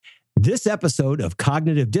This episode of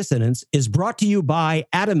Cognitive Dissonance is brought to you by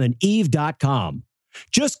AdamandEve.com.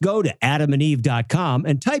 Just go to AdamandEve.com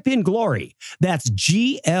and type in Glory. That's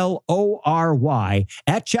Glory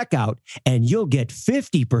at checkout, and you'll get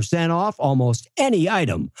 50% off almost any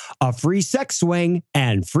item, a free sex swing,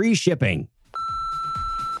 and free shipping.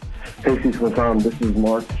 Hey, Cecil and Tom, this is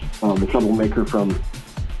Mark, the troublemaker from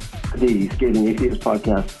the Scathing Atheist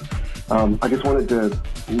podcast. I just wanted to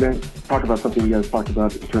talk about something you guys talked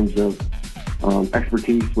about in terms of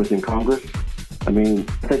expertise within Congress. I mean,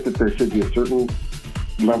 I think that there should be a certain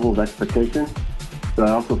level of expectation, but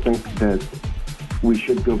I also think that we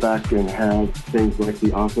should go back and have things like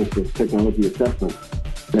the Office of Technology Assessment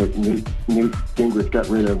that Newt Gingrich got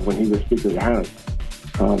rid of when he was Speaker of the House.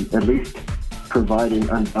 At least providing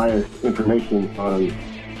unbiased information on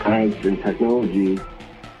science and technology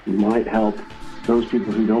might help those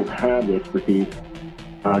people who don't have the expertise,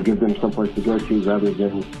 give them someplace to go to rather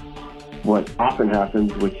than what often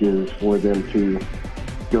happens, which is for them to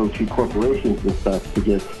go to corporations and stuff to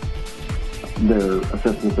get their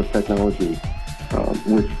assessments of technology,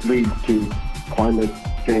 which leads to climate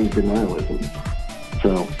change denialism.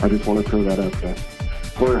 So I just want to throw that out there.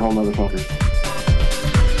 Glory home, motherfuckers.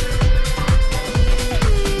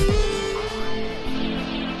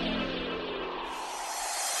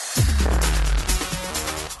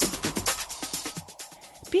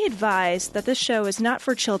 Be advised that this show is not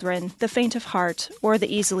for children, the faint of heart, or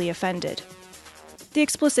the easily offended. The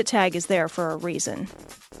explicit tag is there for a reason.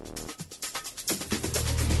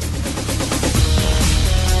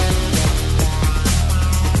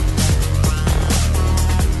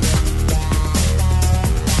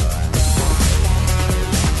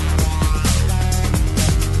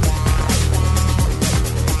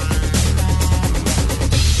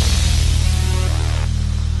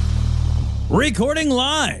 Recording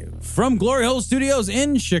live from Glory Hole Studios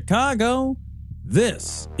in Chicago,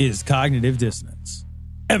 this is Cognitive Dissonance.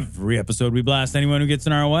 Every episode we blast anyone who gets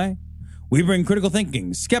in our way. We bring critical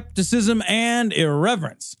thinking, skepticism, and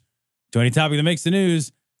irreverence to any topic that makes the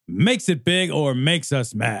news, makes it big, or makes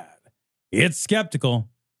us mad. It's skeptical,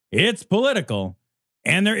 it's political,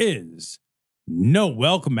 and there is no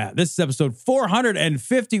welcome mat. This is episode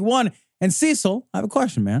 451. And Cecil, I have a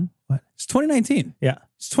question, man. What? It's 2019. Yeah.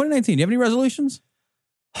 It's 2019. Do you have any resolutions?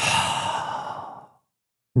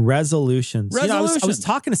 Resolutions. You know, I was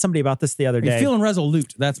talking to somebody about this the other day. You're feeling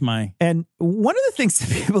resolute. That's my... And one of the things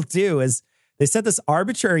that people do is they set this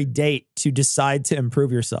arbitrary date to decide to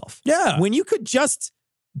improve yourself. Yeah. When you could just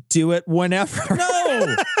do it whenever.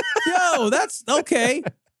 No, that's okay.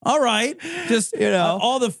 All right. Just, you know,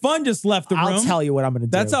 all the fun just left the room. I'll tell you what I'm going to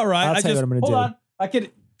do. That's all right. I'll tell you what I'm going to do. Hold on.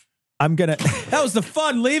 I'm going to... That was the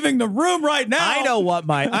fun leaving the room right now. I know what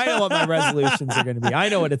my resolutions are going to be. I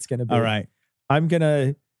know what it's going to be. All right. I'm going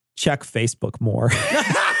to check Facebook more.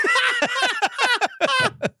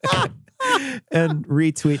 And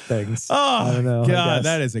retweet things. Oh, I don't know. God,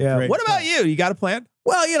 that is a great What about plan. you? You got a plan?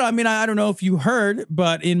 Well, you know, I mean, I don't know if you heard,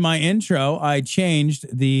 but in my intro, I changed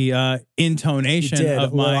the intonation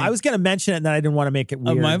of my... I was going to mention it, and then I didn't want to make it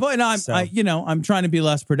weird. Of my voice. No, I'm trying to be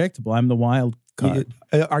less predictable. I'm the wild card.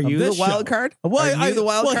 Are you the wild card? Well, Are you the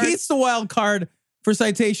wild card? He's the wild card for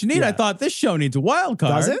Citation Needs. Yeah. I thought this show needs a wild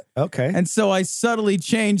card. Does it? Okay. And so I subtly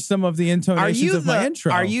changed some of the intonations of my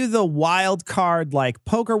intro. Are you the wild card like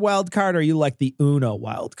poker wild card, or are you like the Uno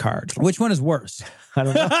wild card? Which one is worse? I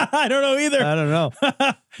don't know. I don't know either. I don't know.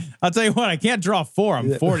 I'll tell you what, I can't draw 4.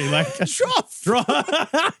 I'm 40. Like draw.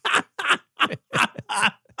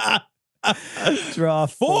 Draw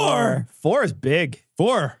 4. 4 is big.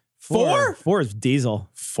 4. 4 is diesel.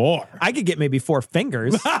 4. I could get maybe 4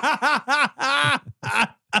 fingers.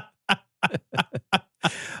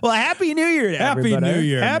 Well, Happy New Year to everybody. Happy New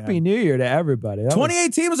Year. Happy New Year to everybody.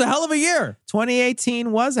 2018 was a hell of a year.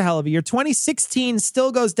 2018 was a hell of a year. 2016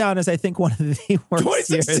 still goes down as, I think, one of the worst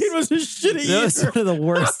 2016 years. was a shitty year. It was one of the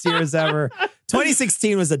worst years ever.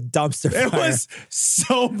 2016 was a dumpster fire. It was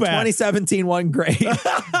so bad. 2017 won great.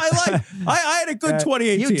 I had a good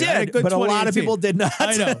 2018. You did, I had a good but a lot of 2018. people did not.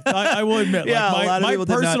 I know. I will admit. Yeah, like a lot of my people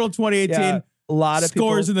did personal not. 2018 Yeah, a lot of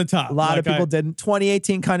scores people, in the top. A lot of people didn't.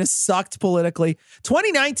 2018 kind of sucked politically.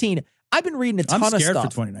 2019, I've been reading a ton of scared stuff.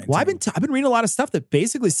 for 2019. Well, I've been reading a lot of stuff that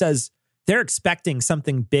basically says they're expecting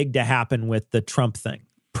something big to happen with the Trump thing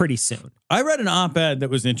pretty soon. I read an op-ed that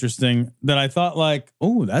was interesting that I thought like,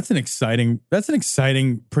 oh, that's an exciting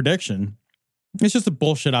prediction. It's just a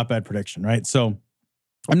bullshit op-ed prediction, right? So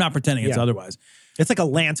I'm not pretending it's otherwise. It's like a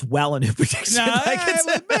Lance Wallin prediction.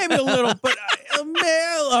 Maybe a little, but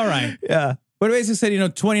all right. Yeah. But it basically said,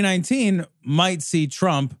 2019 might see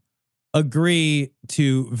Trump agree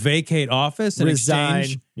to vacate office in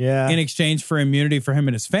Resign. exchange for immunity for him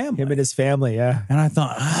and his family. Him and his family, yeah. And I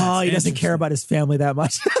thought, Oh, he doesn't care about his family that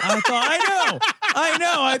much.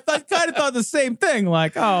 I kind of thought the same thing.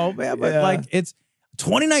 Like, oh man, but like it's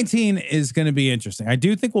 2019 is going to be interesting. I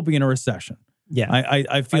do think we'll be in a recession. Yeah.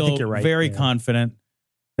 I feel think you're right. very confident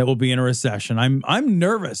that we'll be in a recession. I'm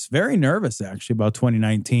nervous, very nervous actually about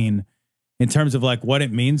 2019 in terms of like what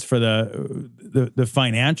it means for the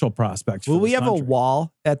financial prospects. Will for we this have country. a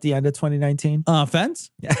wall at the end of 2019? Fence?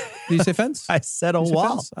 Yeah. Did you say fence? I said a Did you say wall.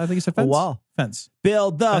 fence? I think you said fence. A wall. Fence.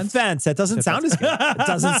 Build the Fence? fence. That doesn't sound as good. It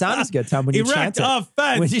doesn't sound as good, Tom, when you Erect chant it. a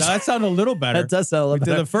fence. When you- That sounded a little better. That does sound a little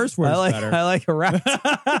better. The first word is better. I like erect.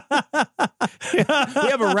 We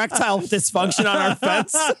have erectile dysfunction on our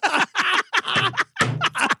fence.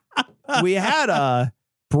 We had a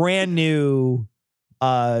brand new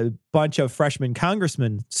bunch of freshman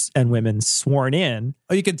congressmen and women sworn in.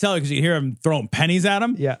 Oh, you can tell because you hear them throwing pennies at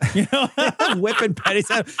him. Yeah. You know? Whipping pennies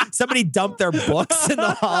at them. Somebody dumped their books in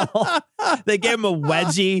the hall. They gave him a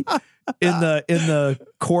wedgie in the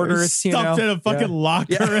quarters. Stuffed in a fucking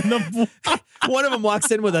locker in the. One of them walks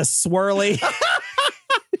in with a swirly.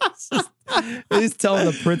 He's telling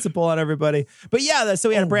the principal on everybody. But yeah, so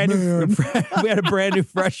we had a brand new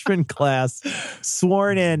freshman class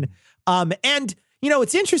sworn in. And you know,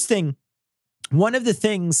 it's interesting. One of the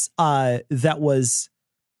things that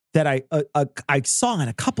I saw in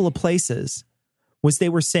a couple of places was they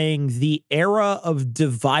were saying the era of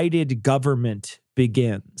divided government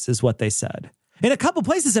begins, is what they said. In a couple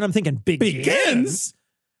places, and I'm thinking, begins?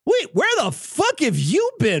 Wait, where the fuck have you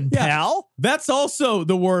been, pal? That's also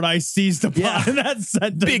the word I seized upon in that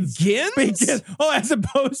sentence. Begins? Oh, as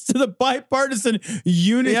opposed to the bipartisan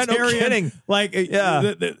Unitarian, kidding. like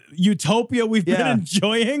the utopia we've been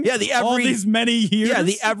enjoying. Yeah, all these many years.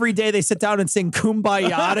 Yeah, every day they sit down and sing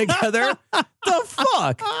Kumbaya together. The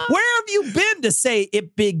fuck? Where have you been to say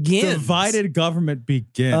it begins? Divided government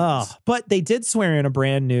begins. But they did swear in a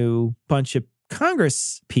brand new bunch of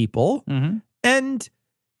Congress people, and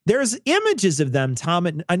there's images of them, Tom,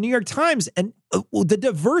 at New York Times, and the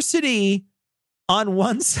diversity on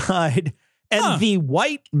one side and the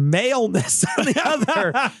white maleness on the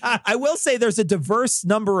other. I will say there's a diverse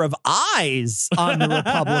number of eyes on the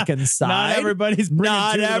Republican side. Not everybody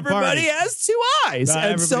has two eyes.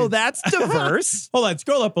 And so that's diverse. Hold on,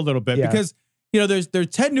 scroll up a little bit because you know, there's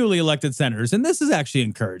 10 newly elected senators, and this is actually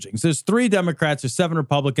encouraging. So there's 3 Democrats, there's 7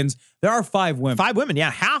 Republicans. There are 5 women. 5 women, yeah,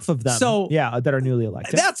 half of them. So that are newly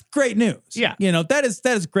elected. That's great news. Yeah, you know, that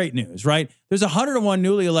is great news, right? There's 101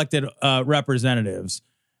 newly elected representatives,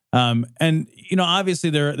 and you know,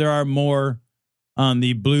 obviously there are more on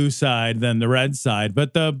the blue side than the red side,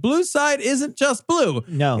 but the blue side isn't just blue.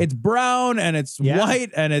 No, it's brown and it's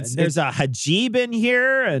white and there's a hijab in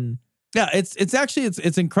here and. Yeah, it's actually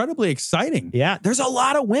incredibly exciting. Yeah, there's a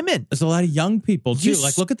lot of women. There's a lot of young people too.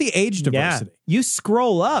 Like, look at the age diversity. Yeah. You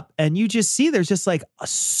scroll up and you just see there's just like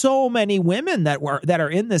so many women that are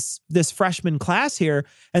in this freshman class here.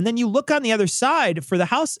 And then you look on the other side for the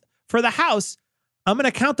House. I'm going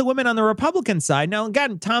to count the women on the Republican side. Now,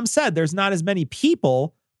 again, Tom said there's not as many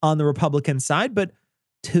people on the Republican side, but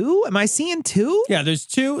 2? Am I seeing 2? Yeah, there's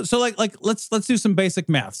 2. So like let's do some basic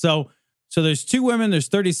math. So there's 2 women, there's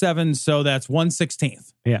 37, so that's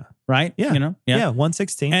 1/16. Yeah. Right? Yeah. You know? Yeah,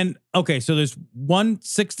 1/16. And okay, so there's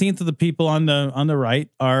 1/16 of the people on the right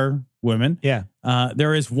are women. Yeah.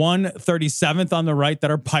 There is 1/37 on the right that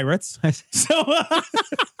are pirates. So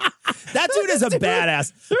that dude is a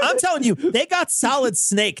badass. I'm telling you, they got Solid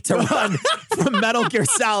Snake to run from Metal Gear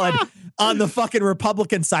Solid on the fucking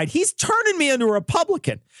Republican side. He's turning me into a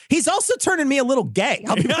Republican. He's also turning me a little gay.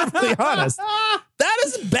 I'll be perfectly honest. That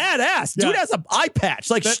is badass. Dude has an eye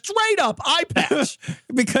patch, like straight up eye patch.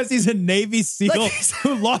 Because he's a Navy SEAL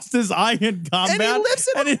who lost his eye in combat.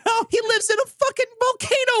 And he lives in a fucking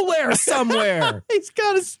volcano lair somewhere. He's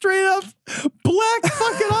got a straight up black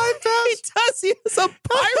fucking eye patch. He does. He has a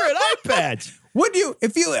pirate eye patch. Would you,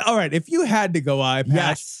 if you had to go eye patch?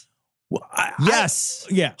 Yes. Yes.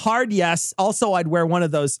 Hard yes. Also, I'd wear one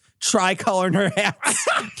of those tricolor hats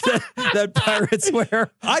that pirates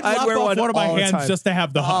wear. I'd wear one of my hands just to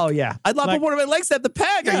have the hook. Oh, yeah. I'd lop up one of my legs to have the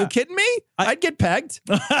peg. Are you kidding me? I'd get pegged.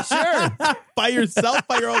 Sure. By yourself,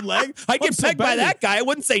 by your own leg? I'd get pegged by that guy. I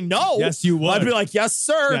wouldn't say no. Yes, you would. I'd be like, yes,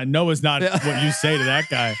 sir. Yeah, no is not what you say to that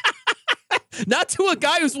guy. Not to a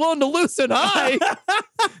guy who's willing to loosen high.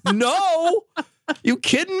 No. You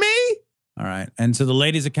kidding me? All right. And so the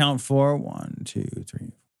ladies account for 1, 2,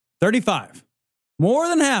 3, 35. More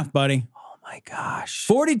than half, buddy. Oh, my gosh.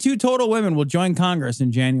 42 total women will join Congress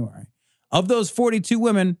in January. Of those 42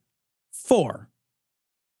 women, 4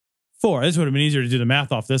 4. This would have been easier to do the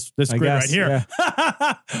math off this grid right here.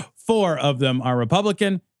 Yeah. 4 of them are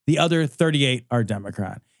Republican. The other 38 are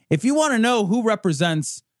Democrat. If you want to know who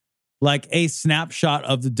represents like a snapshot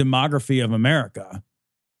of the demography of America,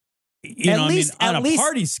 on a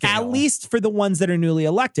party scale. At least for the ones that are newly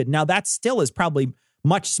elected. Now, that still is probably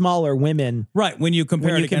much smaller women. Right, when you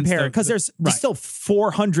compare it against because there's still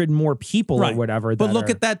 400 more people or whatever. But look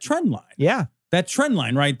at that trend line. Yeah. That trend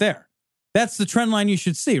line right there. That's the trend line you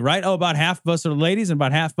should see, right? Oh, about half of us are ladies and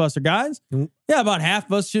about half of us are guys? Yeah, about half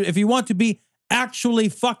of us should, if you want to be actually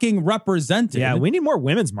fucking represented. Yeah, we need more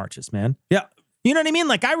women's marches, man. Yeah. You know what I mean?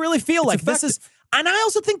 Like, I really feel like effective. This is, and I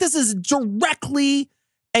also think this is directly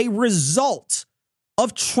a result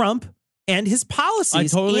of Trump and his policies. I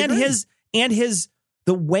totally agree.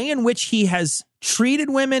 The way in which he has treated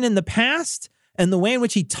women in the past and the way in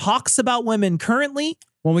which he talks about women currently.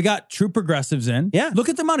 When we got true progressives in, look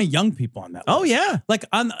at the amount of young people on that list. Oh, yeah. Like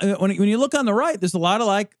when you look on the right, there's a lot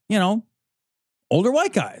of older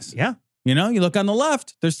white guys. Yeah. You look on the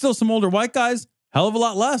left, there's still some older white guys, hell of a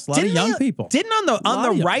lot less, a lot of young people. Didn't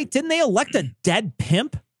on the right, didn't they elect a dead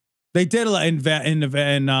pimp? They did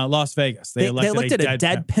in Las Vegas. They elected a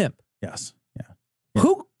dead pimp. Yes.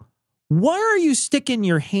 Yeah. Why are you sticking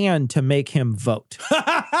your hand to make him vote?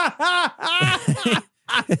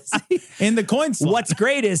 In the coin slot. What's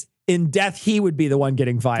great is in death, he would be the one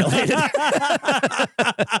getting violated.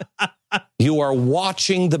 You are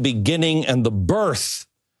watching the beginning and the birth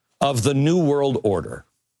of the New World Order.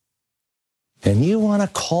 And you want to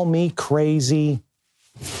call me crazy?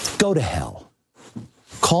 Go to hell.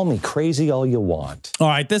 Call me crazy all you want. All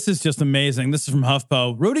right, this is just amazing. This is from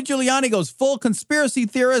HuffPo. Rudy Giuliani goes full conspiracy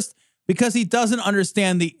theorist because he doesn't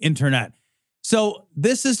understand the internet. So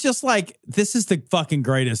this is the fucking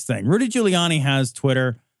greatest thing. Rudy Giuliani has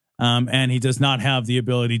Twitter, and he does not have the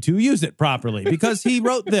ability to use it properly because he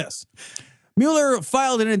wrote this. Mueller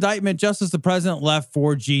filed an indictment just as the president left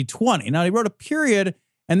for G20. Now, he wrote a period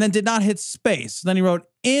and then did not hit space. Then he wrote,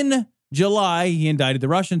 in July, he indicted the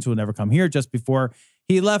Russians who will never come here just before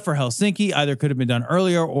he left for Helsinki. Either could have been done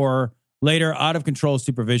earlier or later. Out of control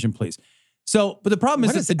supervision, please. So, but the problem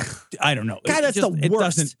is I don't know. God, that's the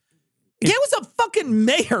worst. He was a fucking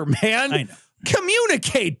mayor, man. I know.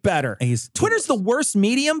 Communicate better. Twitter's the worst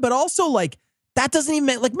medium, but also that doesn't even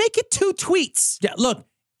make it 2 tweets. Yeah, look,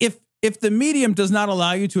 if the medium does not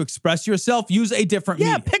allow you to express yourself, use a different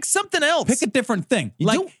medium. Pick something else. Pick a different thing.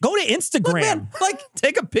 Go to Instagram. Look, man,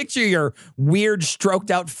 take a picture of your weird stroked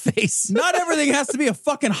out face. Not everything has to be a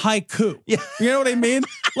fucking haiku. Yeah. You know what I mean?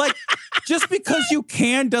 Just because you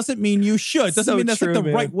can doesn't mean you should. Doesn't mean that's the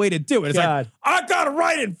right way to do it. It's I gotta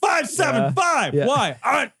write it 575. Yeah.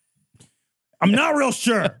 Why? I'm not real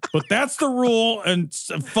sure, but that's the rule. And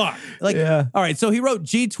fuck. All right. So he wrote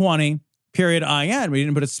G20. Period IN, we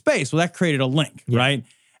didn't put a space. Well, that created a link, right?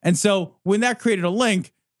 And so when that created a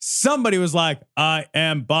link, somebody was like, I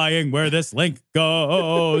am buying where this link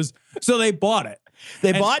goes. So they bought it.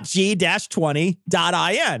 They bought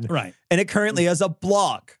G-20.in. Right. And it currently has a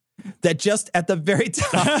blog that just at the very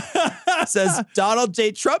top says Donald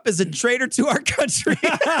J. Trump is a traitor to our country.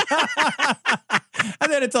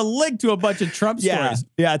 And then it's a link to a bunch of Trump stories.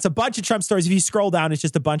 Yeah, it's a bunch of Trump stories. If you scroll down, it's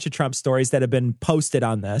just a bunch of Trump stories that have been posted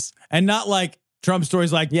on this. And not like Trump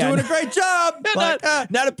stories doing a great job.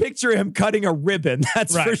 Not a picture of him cutting a ribbon.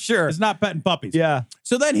 That's for sure. It's not petting puppies. Yeah.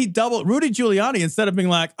 So then Rudy Giuliani, instead of being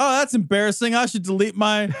like, oh, that's embarrassing, I should delete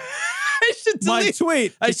my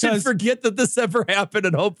tweet. I should forget that this ever happened,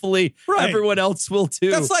 and hopefully everyone else will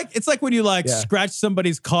too. That's it's like when you scratch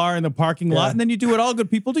somebody's car in the parking lot, and then you do what all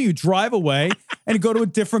good people do. You drive away and go to a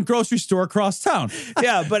different grocery store across town.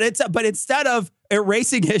 Yeah, but instead of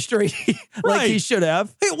erasing history he should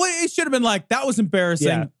have, it should have been that was embarrassing.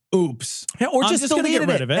 Yeah. Oops. Or just going to get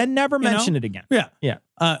rid of it and never mention it again. Yeah. Yeah.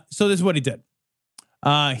 So this is what he did.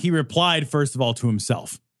 He replied, first of all, to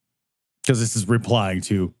himself, because this is replying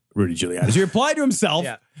to Rudy Giuliani. So he replied to himself,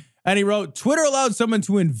 and he wrote, Twitter allowed someone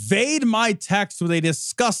to invade my text with a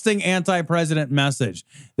disgusting anti-president message.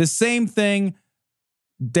 The same thing,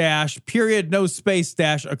 period, no space,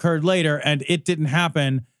 occurred later, and it didn't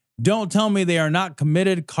happen. Don't tell me they are not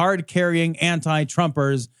committed, card-carrying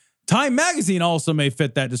anti-Trumpers. Time Magazine also may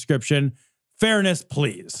fit that description. Fairness,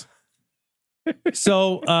 please.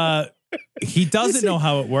 So he doesn't know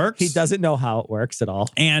how it works. He doesn't know how it works at all.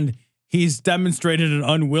 And he's demonstrated an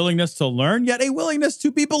unwillingness to learn, yet a willingness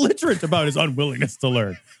to be belligerent about his unwillingness to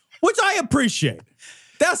learn, which I appreciate.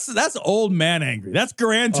 That's old man angry. That's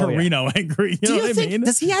Gran Torino angry. You know what I mean?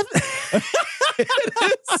 Does he have?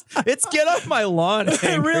 It's get off my lawn. It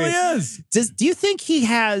really is. Do you think he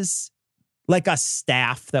has a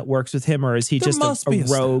staff that works with him, or is he just a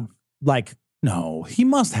rogue? like, No, he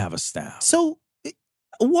must have a staff. so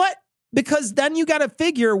what? Because then you got to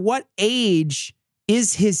figure what age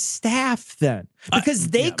is his staff then? Because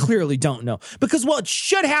they clearly don't know. Because what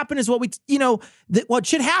should happen is what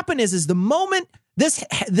should happen is the moment this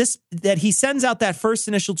that he sends out that first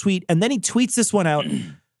initial tweet and then he tweets this one out,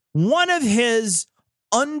 one of his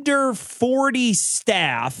under 40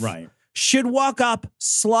 staff should walk up,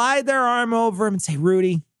 slide their arm over him and say,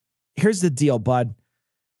 Rudy, here's the deal, bud.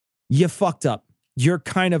 You fucked up. You're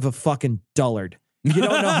kind of a fucking dullard. You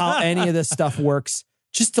don't know how any of this stuff works.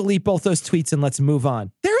 Just delete both those tweets and let's move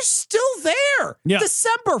on. They're still there. Yeah.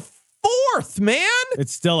 December 4th, man.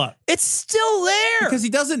 It's still up. It's still there. Because he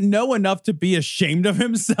doesn't know enough to be ashamed of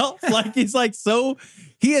himself. Like he's like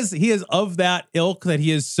he is of that ilk that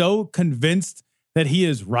he is so convinced that he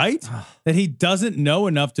is right that he doesn't know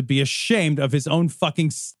enough to be ashamed of his own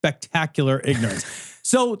fucking spectacular ignorance.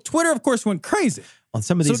 So Twitter, of course, went crazy. Well,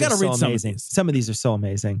 some of these are so amazing. Some of these are so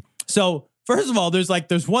amazing. So first of all, there's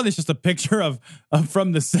one that's just a picture of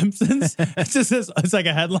from The Simpsons. It's like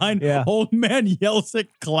a headline. Yeah. Old man yells at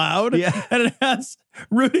cloud. Yeah. And it has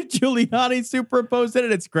Rudy Giuliani superimposed in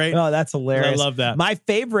it. It's great. Oh, that's hilarious. I love that. My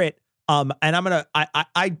favorite, and I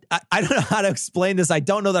don't know how to explain this. I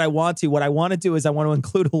don't know that I want to. What I want to do is I want to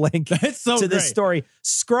include a link to this story.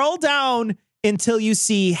 Scroll down until you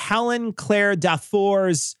see Helen Claire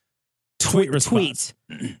Dafour's tweet.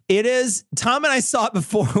 It is, Tom and I saw it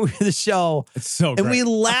before the show. It's so great. And we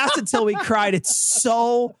laughed until we cried. It's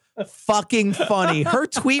so fucking funny. Her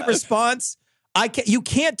tweet response, you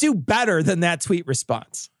can't do better than that tweet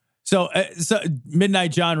response. So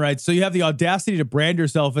Midnight John writes, so you have the audacity to brand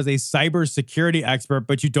yourself as a cybersecurity expert,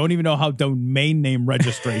 but you don't even know how domain name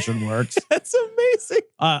registration works. That's amazing.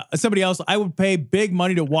 Somebody else, I would pay big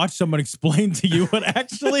money to watch someone explain to you what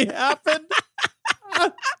actually happened.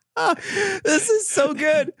 This is so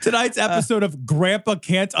good. Tonight's episode of Grandpa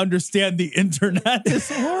Can't Understand the Internet is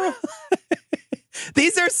horrible.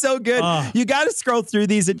 These are so good. You got to scroll through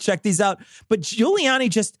these and check these out. But Giuliani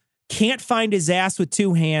just can't find his ass with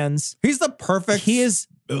two hands. He's the perfect. He is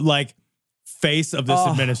like face of this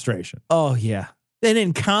administration. Oh yeah, an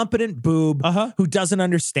incompetent boob who doesn't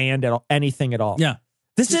understand anything at all. Yeah,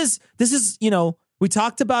 this is we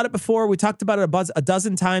talked about it before. We talked about it a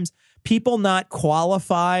dozen times. People not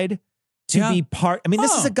qualified to be part. I mean,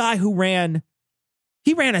 this is a guy who ran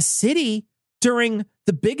a city during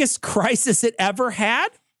the biggest crisis it ever had.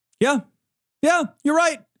 Yeah, you're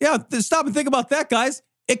right. Yeah, stop and think about that, guys.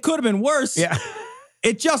 It could have been worse. Yeah.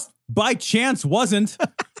 It just by chance wasn't.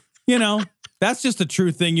 That's just a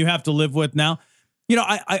true thing you have to live with now.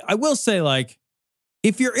 I will say, like,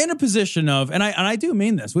 if you're in a position of, and I do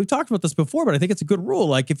mean this, we've talked about this before, but I think it's a good rule.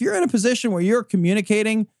 Like, if you're in a position where you're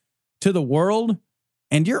communicating to the world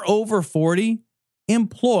and you're over 40,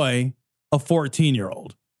 employ a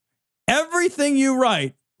 14-year-old. Everything you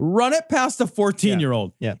write, run it past a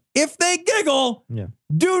 14-year-old. Yeah. If they giggle,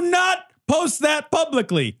 do not post that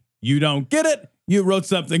publicly. You don't get it. You wrote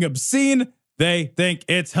something obscene. They think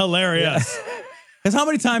it's hilarious. Because how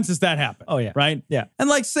many times does that happen? Oh, yeah. Right? Yeah. And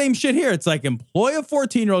like same shit here. It's like employ a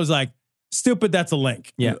 14-year-old is like, stupid, that's a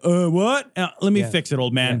link. Yeah. What? Let me fix it,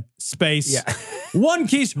 old man. Yeah. Space. Yeah. One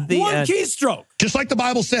keystroke. Just like the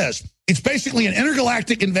Bible says, it's basically an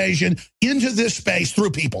intergalactic invasion into this space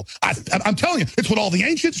through people. I'm telling you, it's what all the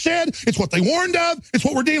ancients said. It's what they warned of. It's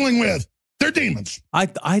what we're dealing with. They're demons. I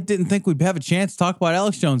didn't think we'd have a chance to talk about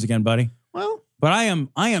Alex Jones again, buddy. Well, but I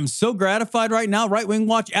am so gratified right now. Right Wing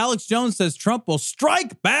Watch, Alex Jones says Trump will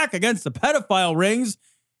strike back against the pedophile rings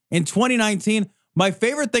in 2019. My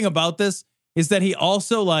favorite thing about this is that he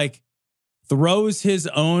also like throws his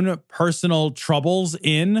own personal troubles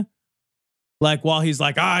in, like while he's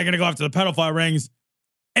like, I'm going to go after the pedophile rings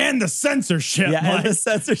and the censorship. Yeah, like, and the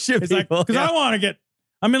censorship. It's like, because I want to get,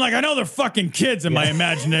 I know they're fucking kids in my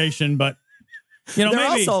imagination, but they're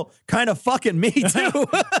maybe also kind of fucking me too.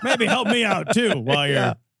 Maybe help me out too while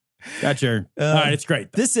you're got your. All right, it's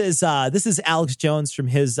great. This is Alex Jones from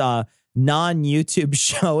his non-YouTube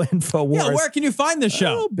show InfoWars. Yeah, where can you find this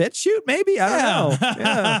show? BitChute, maybe. I don't know.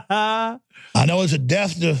 Yeah. I know it's a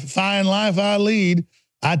death-defying life I lead.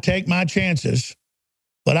 I take my chances,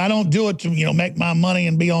 but I don't do it to make my money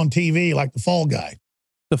and be on TV like the Fall Guy.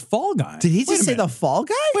 The Fall Guy. Did he just say the Fall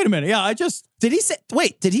Guy? Wait a minute. Yeah, did he say?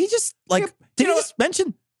 Wait, did he just like? Did he just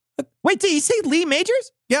mention? Wait, did he say Lee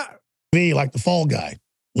Majors? Yeah, be like the Fall Guy,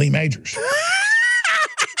 Lee Majors.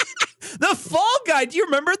 The Fall Guy. Do you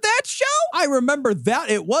remember that show? I remember that.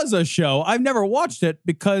 It was a show. I've never watched it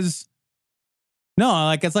because No,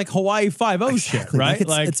 like it's like Hawaii Five-0 shit, right?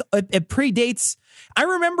 It predates. I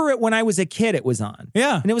remember it when I was a kid. It was on.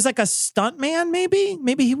 Yeah, and it was like a stunt man. Maybe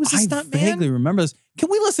he was a stunt man. I vaguely remember this.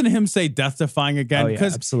 Can we listen to him say "death defying" again? Oh, yeah,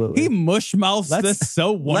 absolutely. He mush mouths this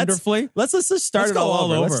so wonderfully. Let's just start it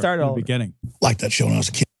all over. Let's start it all the beginning. Like that show when I was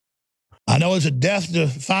a kid. I know it's a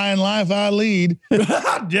death-defying life I lead.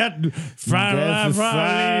 Death-defying life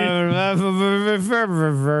I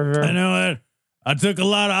lead. I know it. I took a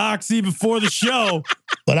lot of Oxy before the show.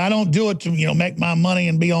 But I don't do it to, make my money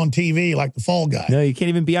and be on TV like the Fall Guy. No, you can't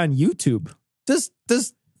even be on YouTube. Does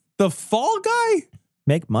the Fall Guy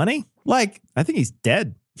make money? Like, I think he's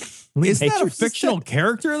dead. Is that a fictional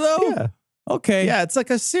character, though? Yeah. Okay. Yeah, it's like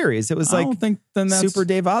a series. It was like I don't think then that's Super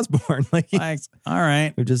Dave Osborne. Like, all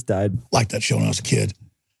right. Who just died. Like that show when I was a kid.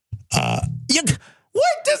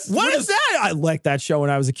 What is that? I liked that show when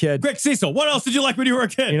I was a kid. Greg Cecil, what else did you like when you were a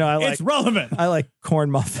kid? It's relevant. I like corn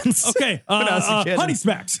muffins. Okay. When I was a kid. Honey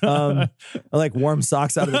Smacks. I like warm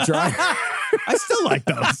socks out of the dryer. I still like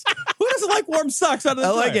those. Who doesn't like warm socks out of the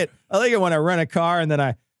dryer? I like it. I like it when I rent a car and then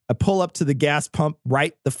I pull up to the gas pump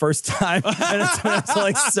right the first time and it's when I have to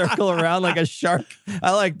like circle around like a shark.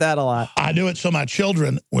 I like that a lot. I do it so my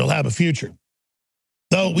children will have a future.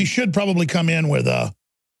 Though we should probably come in with the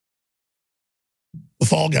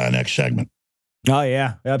Fall Guy next segment. Oh,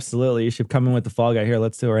 yeah, absolutely. You should come in with the Fall Guy. Here,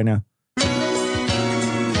 let's do it right now.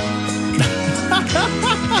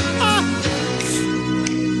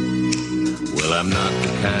 Well, I'm not the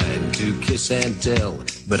kind to kiss and tell,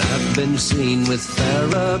 but I've been seen with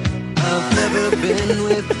Farrah. I've never been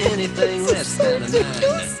with anything less than a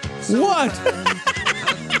 9. What?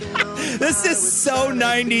 This is so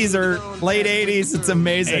 90s or late 80s. It's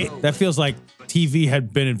amazing. That feels like TV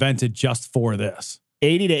had been invented just for this.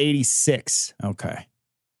 80 to 86. Okay.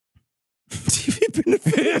 TV been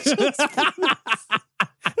invented.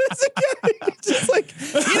 It's just like,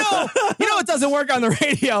 it doesn't work on the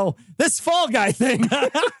radio. This Fall Guy thing.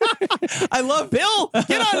 I love Bill.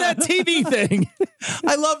 Get on that TV thing.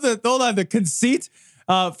 I love the conceit.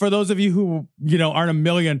 For those of you who, aren't a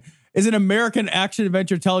million, is an American action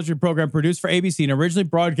adventure television program produced for ABC and originally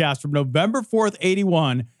broadcast from November 4th,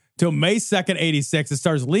 81 till May 2nd, 86. It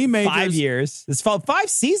stars Lee Majors. 5 years. It's 5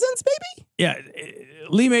 seasons, baby? Yeah.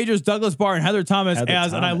 Lee Majors, Douglas Barr, and Heather Thomas and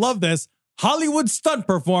I love this, Hollywood stunt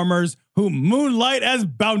performers who moonlight as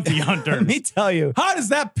bounty hunters. Let me tell you. How does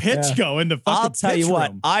that pitch go in the fucking I'll tell you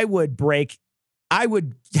what, room? I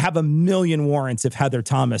would have 1 million warrants if Heather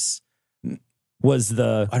Thomas was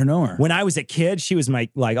I don't know her. When I was a kid, she was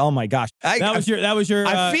oh my gosh. That was your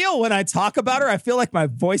I feel when I talk about her, I feel like my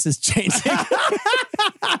voice is changing.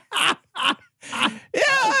 Yeah,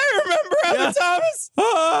 I remember Heather Thomas.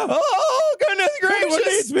 Oh, goodness gracious. What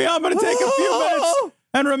needs me? I'm going to take a few minutes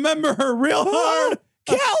and remember her real hard.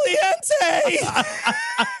 Caliente.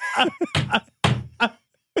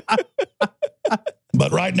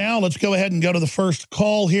 But right now, let's go ahead and go to the first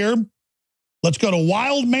call here. Let's go to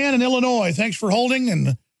Wild Man in Illinois. Thanks for holding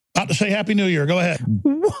and about to say Happy New Year. Go ahead.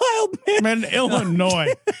 Wild Man in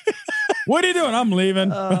Illinois. What are you doing? I'm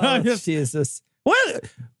leaving. Oh, Jesus. What?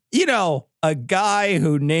 A guy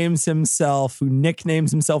who nicknames himself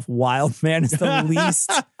Wild Man is the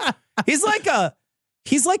least.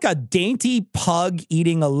 He's like a dainty pug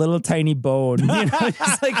eating a little tiny bone.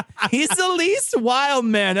 He's the least wild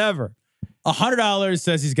man ever. $100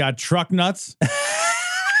 says he's got truck nuts.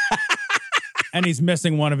 And he's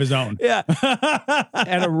missing one of his own. Yeah.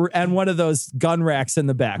 and one of those gun racks in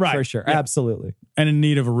the back, right, for sure. Yeah. Absolutely. And in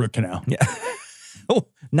need of a root canal. Yeah.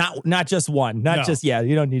 Not just one.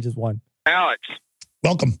 You don't need just one. Alex.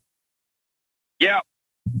 Welcome. Yeah.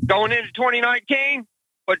 Going into 2019,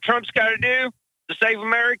 what Trump's got to do to save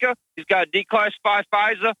America, he's got to declassify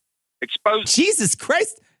FISA, expose... Jesus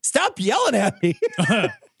Christ. Stop yelling at me.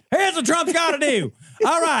 Here's what Trump's got to do.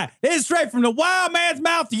 All right. This is straight from the wild man's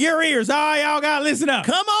mouth to your ears. All right, y'all got to listen up.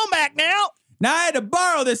 Come on back now. Now, I had to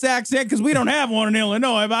borrow this accent because we don't have one in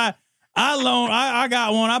Illinois. I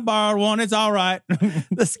got one. I borrowed one. It's all right.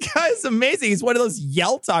 This guy is amazing. He's one of those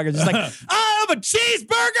yell talkers. Just like, I have a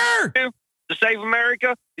cheeseburger. To save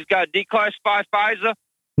America, he's got to declassify FISA.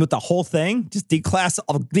 With the whole thing? Just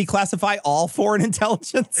declassify all foreign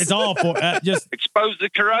intelligence? It's all for just expose the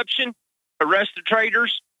corruption, arrest the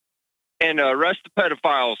traitors, and arrest the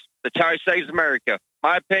pedophiles. That's how he saves America.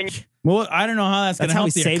 My opinion. Well, I don't know how that's going to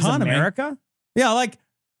help the economy. America? Yeah,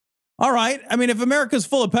 all right. I mean, if America's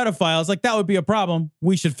full of pedophiles, that would be a problem.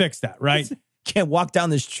 We should fix that, right? Can't walk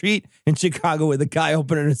down the street in Chicago with a guy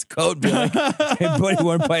opening his coat and be like, hey, buddy, you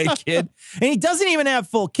want to buy a kid? And he doesn't even have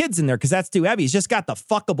full kids in there because that's too heavy. He's just got the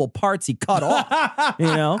fuckable parts he cut off,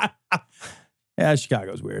 Yeah,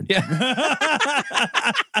 Chicago's weird. Yeah.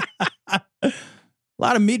 A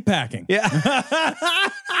lot of meat packing. Yeah.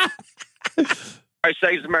 I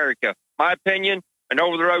saves America. My opinion, an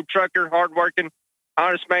over-the-road trucker, hardworking,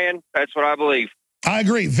 honest man, that's what I believe. I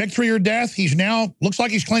agree. Victory or death. He's now, looks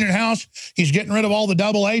like he's cleaning house. He's getting rid of all the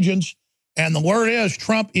double agents. And the word is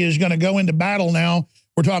Trump is going to go into battle now.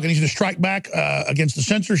 We're talking he's going to strike back against the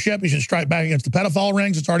censorship. He's going to strike back against the pedophile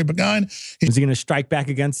rings. It's already begun. Is he going to strike back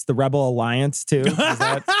against the Rebel Alliance, too? Is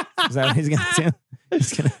that what he's going to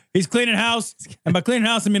do? He's cleaning house. And by cleaning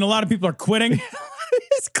house, I mean a lot of people are quitting.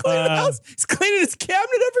 He's cleaning house. He's cleaning his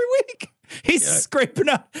cabinet every week. He's scraping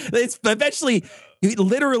up. It's eventually,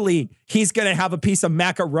 he's going to have a piece of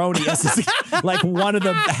macaroni as his, like one of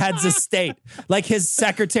the heads of state. Like his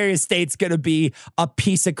Secretary of State's going to be a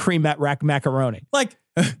piece of cremette rack macaroni. Like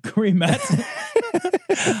cremette.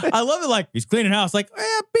 I love it. Like he's cleaning house. Like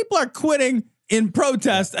people are quitting in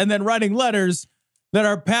protest and then writing letters that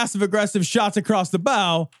are passive aggressive shots across the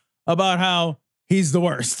bow about how he's the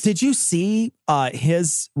worst. Did you see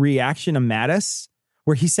his reaction to Mattis,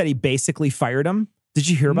 where he said he basically fired him? Did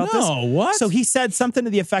you hear about this? No, what? So he said something to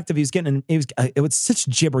the effect of it was such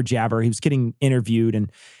jibber jabber. He was getting interviewed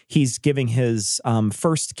and he's giving his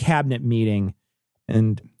first cabinet meeting.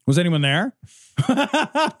 And was anyone there?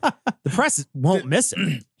 The press won't miss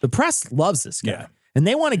it. The press loves this guy and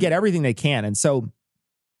they want to get everything they can. And so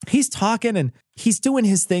he's talking and he's doing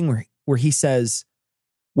his thing where he says,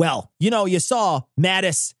 well, you saw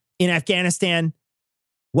Mattis in Afghanistan.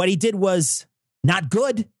 What he did was not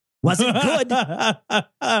good. Wasn't good.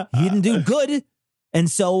 He didn't do good. And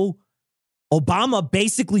so Obama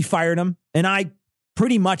basically fired him. And I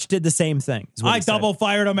pretty much did the same thing. I double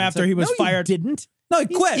fired him after he was fired. You didn't. No, he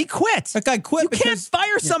quit. He quit. That guy quit. You can't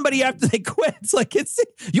fire somebody after they quit. It's like,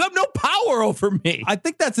 you have no power over me. I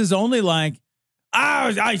think that's his only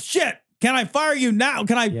shit. Can I fire you now?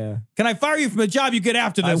 Can I fire you from a job you get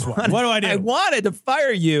after this one? What do I do? I wanted to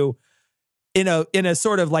fire you in a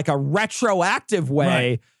sort of like a retroactive way.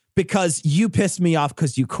 Right. Because you pissed me off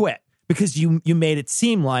because you quit. Because you made it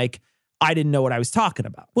seem like I didn't know what I was talking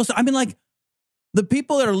about. Well, so I mean, like, the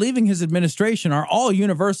people that are leaving his administration are all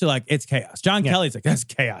universally like, it's chaos. John Kelly's like, that's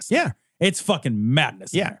chaos. Yeah. It's fucking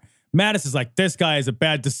madness. Yeah. Mattis is like, this guy is a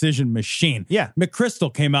bad decision machine. Yeah.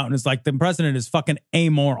 McChrystal came out and is like, the president is fucking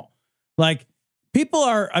amoral. Like, people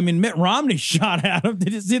are, I mean, Mitt Romney shot at him.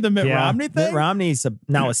 Did you see the Mitt Romney thing? Mitt Romney's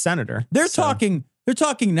now a senator. They're talking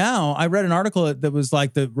now. I read an article that was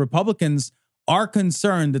like the Republicans are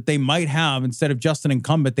concerned that they might have, instead of just an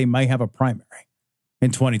incumbent, they might have a primary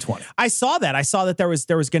in 2020. I saw that there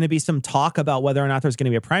was going to be some talk about whether or not there's going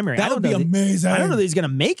to be a primary. That would be amazing. I don't know that he's going to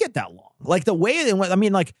make it that long. Like the way, I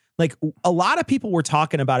mean, like a lot of people were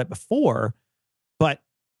talking about it before, but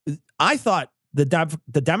I thought the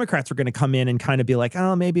Democrats were going to come in and kind of be like,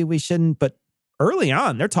 oh, maybe we shouldn't. But early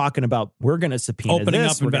on, they're talking about we're going to subpoena opening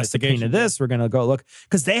this, up investigation. We're going to go look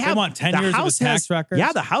because they want 10 years of his tax records.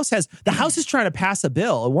 Yeah, the House is trying to pass a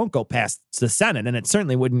bill. It won't go past the Senate, and it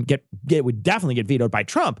certainly would definitely get vetoed by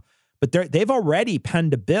Trump. But they've already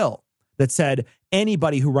penned a bill that said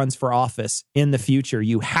anybody who runs for office in the future,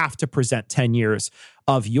 you have to present 10 years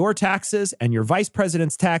of your taxes and your vice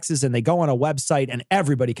president's taxes, and they go on a website and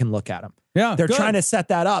everybody can look at them. Yeah, they're trying to set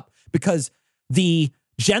that up because the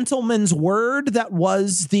gentleman's word that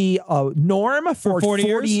was the norm for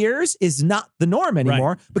 40 years is not the norm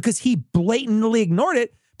anymore because he blatantly ignored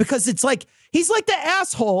it because it's like, he's like the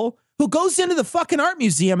asshole who goes into the fucking art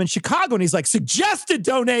museum in Chicago and he's like, suggested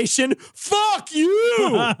donation, fuck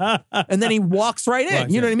you. And then he walks right in.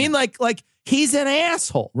 You know what I mean? Like he's an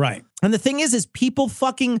asshole. Right. And the thing is people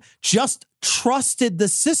fucking just trusted the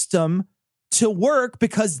system to work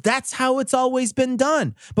because that's how it's always been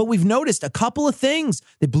done. But we've noticed a couple of things.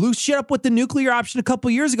 They blew shit up with the nuclear option a couple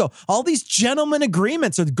of years ago. All these gentlemen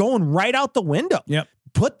agreements are going right out the window. Yep.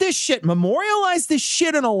 Put this shit, memorialize this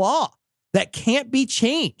shit in a law that can't be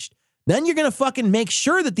changed. Then you're going to fucking make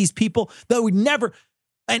sure that these people that would never,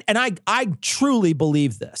 and I truly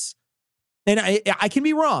believe this. And I can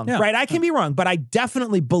be wrong, right? I can be wrong, but I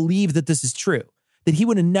definitely believe that this is true, that he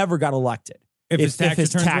would have never got elected. If his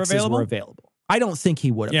taxes were available. I don't think he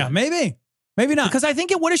would have. Yeah, maybe not. Because I think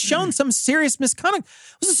it would have shown some serious misconduct.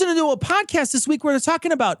 I was listening to a podcast this week where they're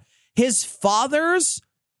talking about his father's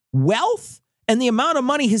wealth and the amount of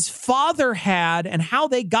money his father had and how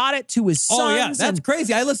they got it to his sons. Oh, yeah, that's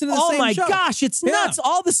crazy. I listened to the same show. Oh, my gosh, it's nuts.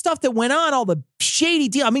 All the stuff that went on, all the shady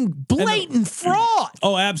deal. I mean, blatant fraud.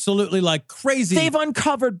 Oh, absolutely, like crazy. They've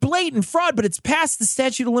uncovered blatant fraud, but it's past the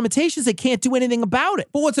statute of limitations. They can't do anything about it.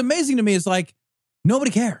 But what's amazing to me is like,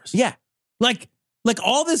 nobody cares. Yeah. Like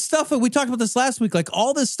all this stuff, we talked about this last week, like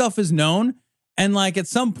all this stuff is known And like at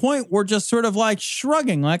some point, we're just sort of like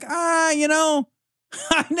shrugging, like, you know,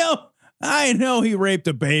 I know he raped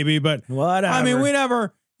a baby, but whatever. I mean, we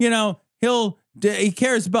never, you know, he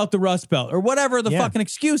cares about the Rust Belt or whatever the fucking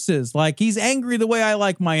excuse is. Like he's angry the way I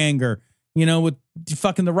like my anger, you know, with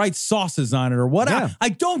fucking the right sauces on it or whatever. Yeah. I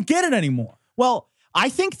don't get it anymore. Well, I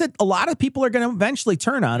think that a lot of people are going to eventually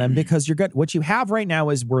turn on him because what you have right now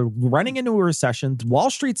is we're running into a recession. Wall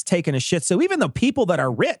Street's taking a shit. So even the people that are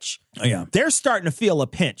rich, they're starting to feel a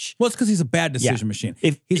pinch. Well, it's because he's a bad decision machine.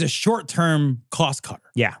 He's a short-term cost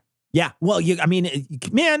cutter. Yeah. Yeah. Well,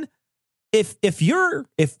 man, if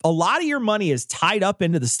a lot of your money is tied up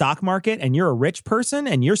into the stock market and you're a rich person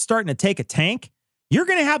and you're starting to take a tank, you're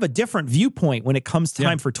going to have a different viewpoint when it comes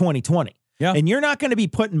time for 2020. Yeah. And you're not going to be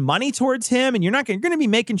putting money towards him, and you're going to be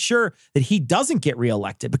making sure that he doesn't get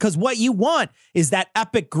reelected, because what you want is that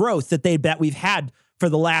epic growth that we've had for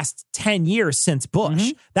the last 10 years since Bush.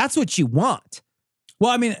 Mm-hmm. That's what you want. Well,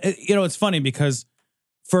 I mean, you know, it's funny because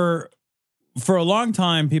for a long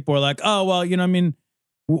time, people were like, oh, well, you know, I mean,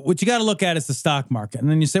 what you got to look at is the stock market. And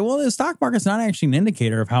then you say, well, the stock market's not actually an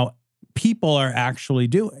indicator of how people are actually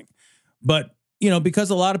doing. But you know, because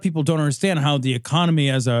a lot of people don't understand how the economy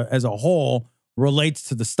as a whole relates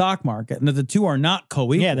to the stock market, and that the two are not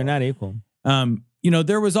co-equal. Yeah, they're not equal. You know,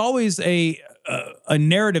 there was always a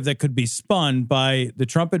narrative that could be spun by the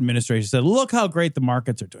Trump administration. Said, look how great the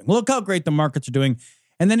markets are doing. Look how great the markets are doing.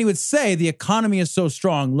 And then he would say, the economy is so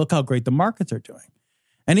strong. Look how great the markets are doing.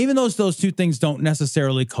 And even though those two things don't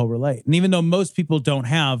necessarily correlate, and even though most people don't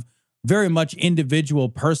have very much individual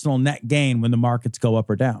personal net gain when the markets go up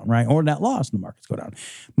or down, right? Or net loss when the markets go down.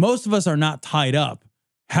 Most of us are not tied up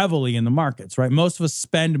heavily in the markets, right? Most of us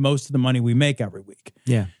spend most of the money we make every week.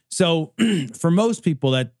 Yeah. So for most people,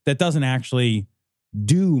 that doesn't actually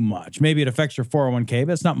do much. Maybe it affects your 401k,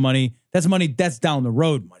 but it's not money. That's money that's down the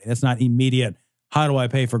road money. That's not immediate, how do I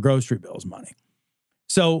pay for grocery bills money?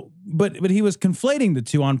 So, but he was conflating the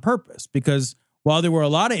two on purpose, because while there were a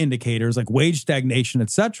lot of indicators like wage stagnation, et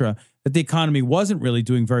cetera, that the economy wasn't really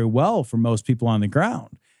doing very well for most people on the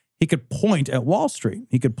ground, he could point at Wall Street.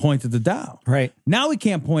 He could point at the Dow. Right. Now he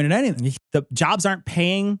can't point at anything. The jobs aren't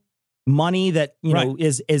paying money that, you know,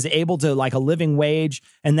 is able to, like, a living wage.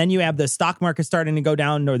 And then you have the stock market starting to go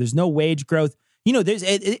down, or there's no wage growth. You know,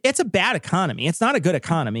 it's a bad economy. It's not a good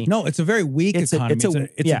economy. No, it's a very weak economy.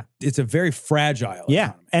 It's a very fragile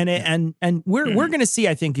economy. And we're going to see,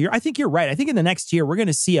 I think you're right. I think in the next year, we're going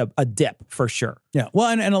to see a dip for sure. Yeah. Well,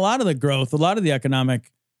 and a lot of the growth, a lot of the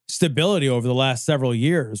economic stability over the last several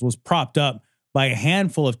years was propped up by a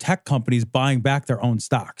handful of tech companies buying back their own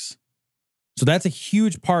stocks. So that's a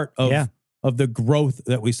huge part of the growth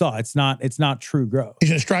that we saw. It's not true growth. He's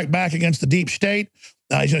going to strike back against the deep state.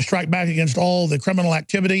 He's going to strike back against all the criminal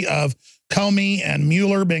activity of Comey and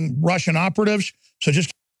Mueller being Russian operatives. So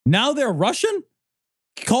just now they're Russian.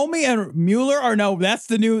 Comey and Mueller are now. That's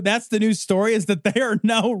the new story, is that they are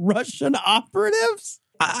now Russian operatives.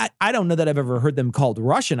 I don't know that I've ever heard them called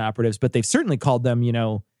Russian operatives, but they've certainly called them, you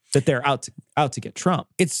know, that they're out to get Trump.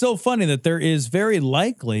 It's so funny that there is very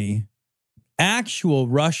likely actual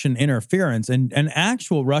Russian interference and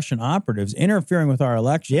actual Russian operatives interfering with our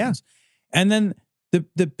elections. Yeah. And then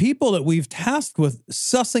the people that we've tasked with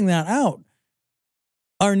sussing that out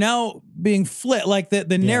are now being flipped. Like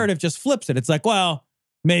the narrative just flips it. It's like, well,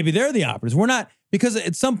 maybe they're the operatives. We're not, because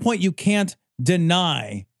at some point you can't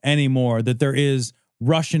deny anymore that there is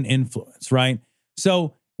Russian influence, right?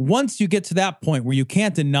 So once you get to that point where you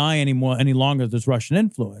can't deny any longer there's Russian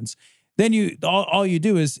influence, then all you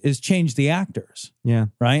do is change the actors. Yeah.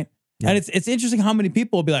 Right. Yeah. And it's interesting how many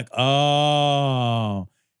people will be like, oh,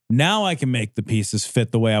 now I can make the pieces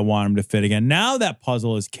fit the way I want them to fit again. Now that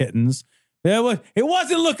puzzle is kittens. It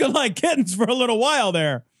wasn't looking like kittens for a little while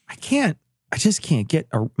there. I just can't get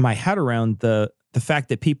my head around the fact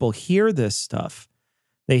that people hear this stuff.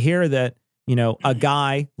 They hear that, you know, a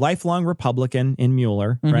guy, lifelong Republican in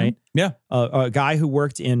Mueller, right? Yeah. A guy who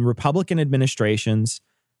worked in Republican administrations,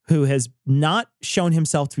 who has not shown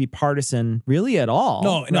himself to be partisan really at all.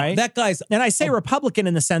 No, right? That guy's... And I say Republican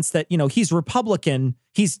in the sense that, you know, he's Republican.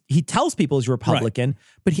 He tells people he's Republican,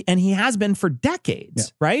 but he has been for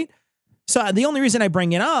decades, right? So the only reason I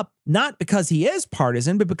bring it up, not because he is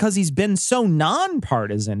partisan, but because he's been so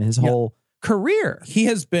nonpartisan his whole career. He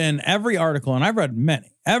has been, every article, and I've read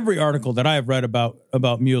many, every article that I have read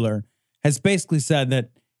about Mueller has basically said that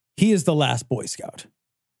he is the last Boy Scout,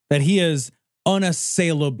 that he is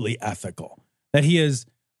unassailably ethical, that he is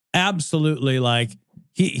absolutely like,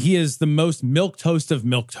 he is the most milquetoast of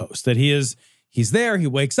milquetoast, that he's there, he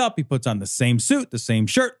wakes up, he puts on the same suit, the same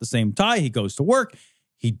shirt, the same tie, he goes to work,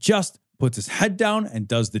 he just puts his head down and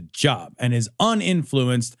does the job and is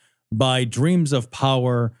uninfluenced by dreams of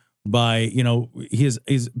power, by,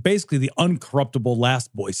 he's basically the uncorruptible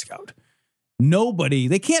last Boy Scout. Nobody,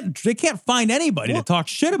 they can't find anybody to talk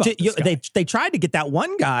shit about this guy. They tried to get that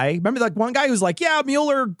one guy. Remember that one guy who was like, yeah,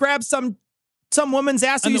 Mueller grabbed some woman's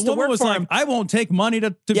ass who used to work for him. I won't take money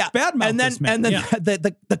to badmouth this man. And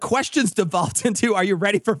then the questions devolved into, are you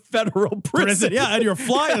ready for federal prison? Yeah, and your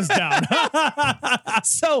fly is down.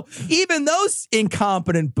 So even those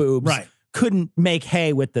incompetent boobs couldn't make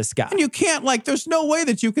hay with this guy. And you can't, there's no way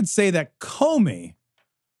that you could say that Comey,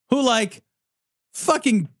 who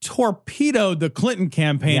fucking torpedoed the Clinton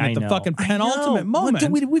campaign at the fucking penultimate moment.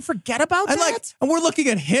 Did we forget about that? And we're looking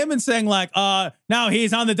at him and saying now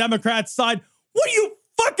he's on the Democrats' side. What are you,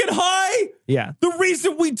 fucking high? Yeah. The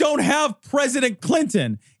reason we don't have President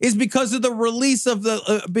Clinton is because of the release of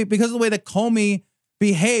because of the way that Comey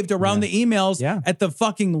behaved around the emails at the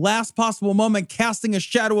fucking last possible moment, casting a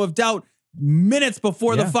shadow of doubt minutes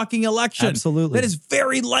before the fucking election. Absolutely. That is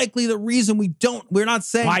very likely the reason we're not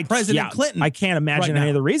saying President Clinton. I can't imagine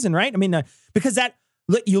any other reason, right? I mean, because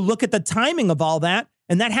you look at the timing of all that,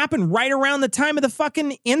 and that happened right around the time of the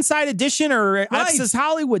fucking Inside Edition or Access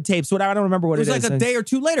Hollywood tapes. I don't remember what it is. It was a day or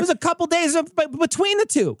two later. It was a couple days between the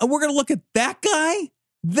two. And we're going to look at that guy,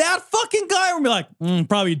 that fucking guy, and be like,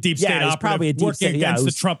 probably a deep state operative probably a deep working state, against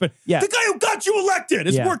the Trump. Yeah. The guy who got you elected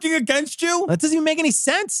is working against you? That doesn't even make any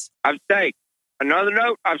sense. Another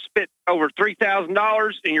note, I've spent over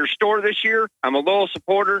 $3,000 in your store this year. I'm a loyal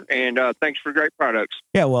supporter, and thanks for great products.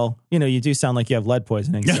 Yeah, well, you do sound like you have lead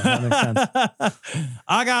poisoning, so that makes sense.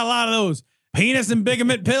 I got a lot of those penis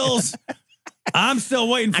embiggerment pills. I'm still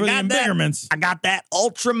waiting for the embiggerments. I got that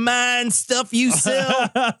Ultramind stuff you sell.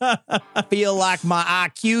 I feel like my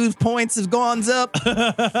IQ points have gone up.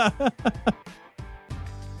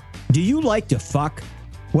 Do you like to fuck?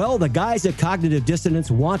 Well, the guys at Cognitive Dissonance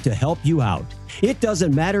want to help you out. It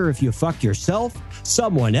doesn't matter if you fuck yourself,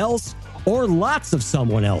 someone else, or lots of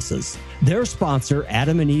someone else's. Their sponsor,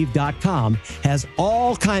 AdamandEve.com, has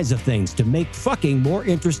all kinds of things to make fucking more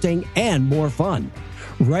interesting and more fun.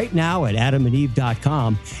 Right now at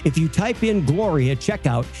AdamandEve.com, if you type in Glory at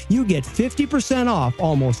checkout, you get 50% off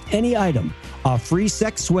almost any item, a free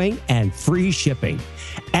sex swing, and free shipping.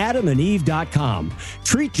 AdamandEve.com.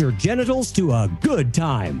 Treat your genitals to a good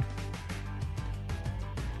time.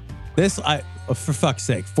 For fuck's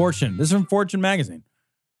sake, Fortune. This is from Fortune magazine.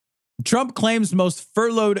 Trump claims most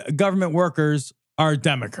furloughed government workers are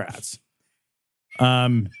Democrats.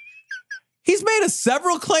 He's made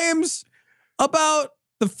several claims about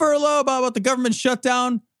the furlough, about the government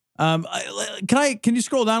shutdown. Can you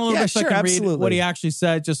scroll down a little bit so I can read what he actually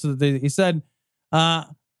said? He said,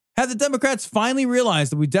 have the Democrats finally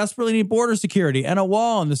realized that we desperately need border security and a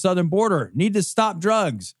wall on the southern border, need to stop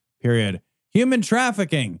drugs, period, human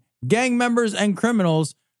trafficking, gang members and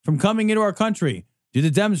criminals from coming into our country. Do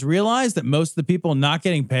the Dems realize that most of the people not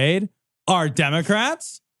getting paid are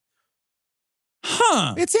Democrats?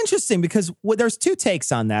 Huh. It's interesting because there's two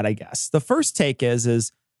takes on that, I guess. The first take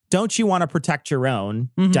is don't you want to protect your own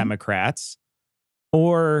Democrats?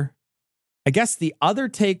 Or I guess the other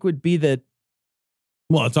take would be that,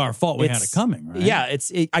 well, it's our fault we had it coming, right? Yeah,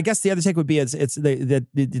 I guess the other take would be it's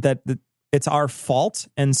it's our fault,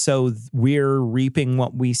 and so we're reaping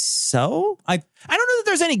what we sow. I don't know that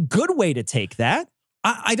there's any good way to take that.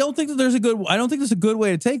 I don't think there's a good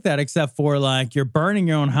way to take that, except for you're burning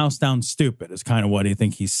your own house down stupid is kind of what I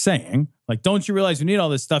think he's saying. Don't you realize you need all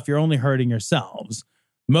this stuff? You're only hurting yourselves.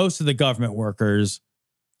 Most of the government workers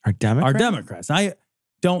are Democrats. I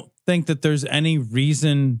don't think that there's any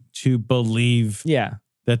reason to believe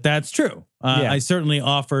that that's true. I certainly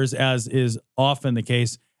offers, as is often the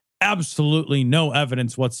case, absolutely no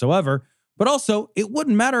evidence whatsoever. But also, it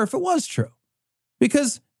wouldn't matter if it was true,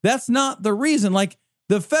 because that's not the reason.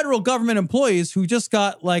 The federal government employees who just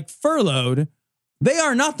got furloughed, they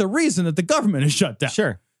are not the reason that the government is shut down.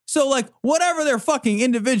 Sure. So whatever their fucking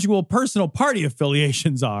individual personal party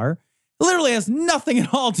affiliations are, literally has nothing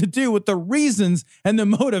at all to do with the reasons and the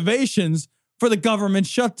motivations for the government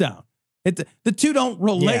shutdown. The two don't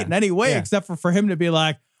relate in any way, except for him to be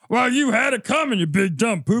like, well, you had it coming, you big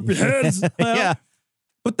dumb poopy heads. Yeah.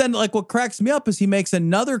 But then what cracks me up is he makes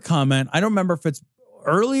another comment. I don't remember if it's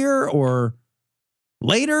earlier or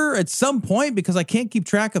later at some point, because I can't keep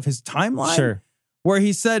track of his timeline. Sure. Where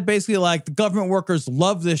he said basically the government workers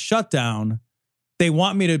love this shutdown. They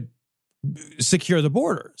want me to secure the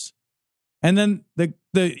borders. And then the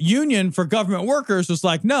union for government workers was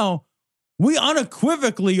like, no, we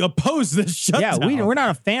unequivocally oppose this shutdown. Yeah, we're not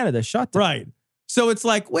a fan of this shutdown. Right. So it's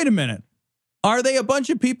wait a minute. are they a bunch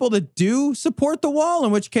of people that do support the wall,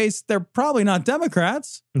 in which case they're probably not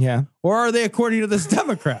Democrats? Yeah. Or are they, according to this,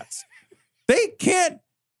 Democrats? They can't,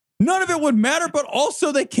 none of it would matter, but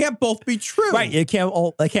also they can't both be true. Right. They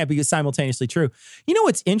can't be simultaneously true. You know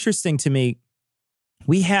what's interesting to me?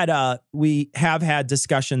 We have had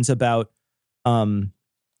discussions about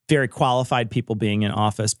very qualified people being in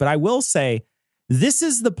office, but I will say this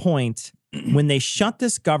is the point when they shut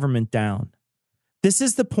this government down. This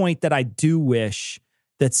is the point that I do wish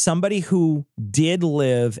that somebody who did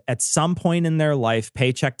live at some point in their life,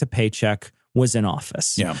 paycheck to paycheck, was in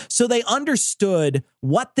office. Yeah. So they understood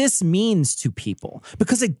what this means to people,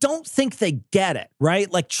 because I don't think they get it,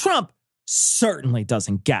 right? Like Trump certainly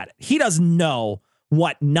doesn't get it. He doesn't know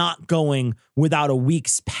what not going without a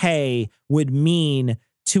week's pay would mean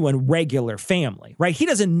to a regular family, right? He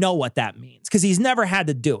doesn't know what that means because he's never had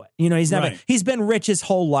to do it. You know, he's been rich his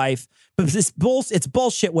whole life, but it's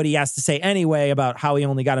bullshit what he has to say anyway about how he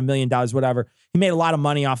only got $1 million, whatever. He made a lot of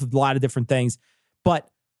money off of a lot of different things, but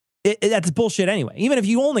that's bullshit anyway. Even if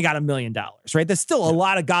you only got $1 million, right? That's still a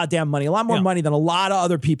lot of goddamn money, a lot more money than a lot of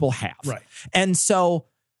other people have. Right. And so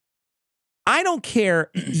I don't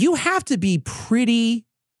care. You have to be pretty,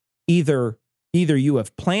 either you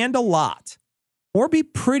have planned a lot or be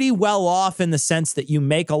pretty well off in the sense that you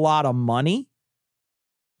make a lot of money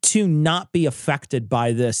to not be affected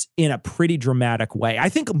by this in a pretty dramatic way. I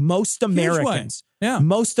think most Americans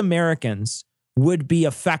would be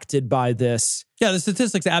affected by this. Yeah, the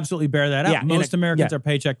statistics absolutely bear that out. Most Americans are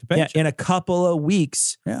paycheck to paycheck. In a couple of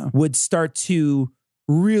weeks would start to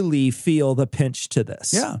really feel the pinch to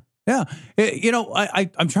this. Yeah. Yeah. You know, I'm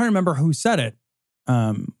trying to remember who said it.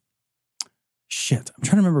 I'm trying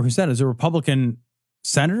to remember who said it. It was a Republican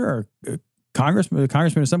senator or congressman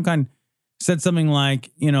of some kind said something like,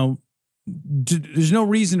 you know, there's no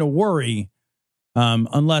reason to worry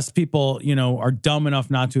unless people, you know, are dumb enough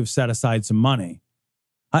not to have set aside some money.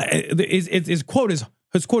 His quote is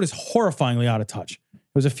horrifyingly out of touch. It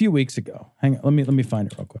was a few weeks ago. Hang on, let me find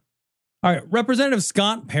it real quick. All right, Representative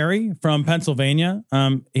Scott Perry from Pennsylvania.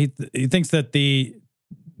 He thinks that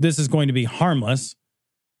this is going to be harmless.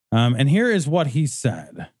 And here is what he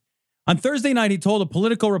said. On Thursday night, he told a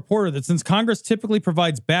political reporter that since Congress typically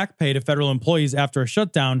provides back pay to federal employees after a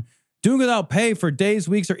shutdown, doing without pay for days,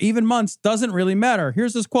 weeks, or even months doesn't really matter.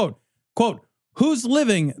 Here's his quote. Quote, "Who's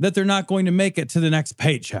living that they're not going to make it to the next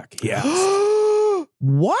paycheck?" He asked.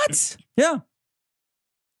 What? Yeah.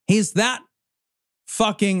 He's that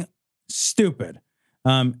fucking stupid.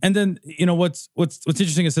 And then, you know, what's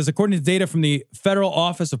interesting, it says, according to data from the Federal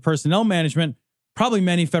Office of Personnel Management, probably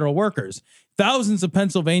many federal workers, thousands of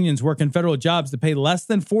Pennsylvanians work in federal jobs that pay less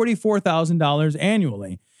than $44,000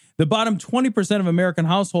 annually. The bottom 20% of American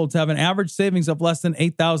households have an average savings of less than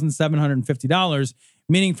 $8,750,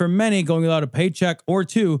 meaning for many, going without a paycheck or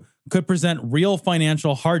two could present real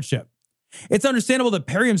financial hardship. It's understandable that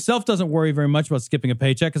Perry himself doesn't worry very much about skipping a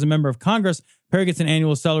paycheck. As a member of Congress, Perry gets an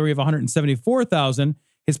annual salary of $174,000.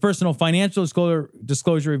 His personal financial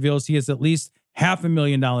disclosure reveals he has at least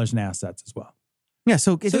 $500,000 in assets as well. Yeah,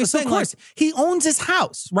 so of course, he owns his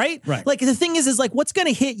house, right? Right. Like the thing is like what's going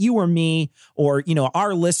to hit you or me or, you know,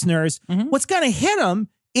 our listeners, what's going to hit them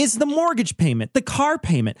is the mortgage payment, the car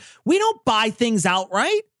payment. We don't buy things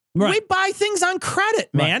outright. Right. We buy things on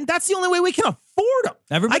credit, man. Right. That's the only way we can afford them.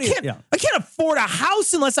 I can't afford a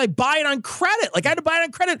house unless I buy it on credit. Like I had to buy it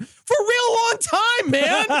on credit for a real long time,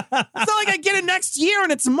 man. It's not like I get it next year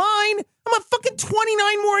and it's mine. I'm a fucking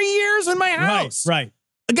 29 more years in my house. Right.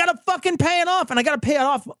 I got to fucking pay it off, and I got to pay it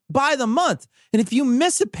off by the month. And if you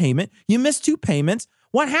miss a payment, you miss two payments,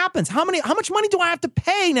 what happens? How much money do I have to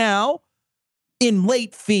pay now in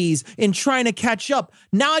late fees, in trying to catch up?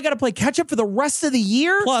 Now I got to play catch up for the rest of the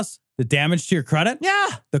year? Plus the damage to your credit. Yeah.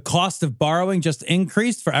 The cost of borrowing just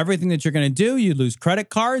increased for everything that you're going to do. You lose credit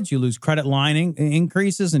cards, you lose credit line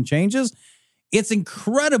increases and changes. It's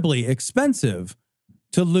incredibly expensive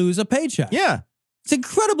to lose a paycheck. Yeah. It's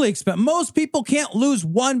incredibly expensive. Most people can't lose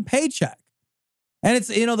one paycheck. And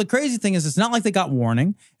it's, you know, the crazy thing is it's not like they got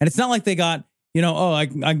warning, and it's not like they got, you know, oh, I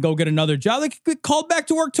can go get another job. They could get called back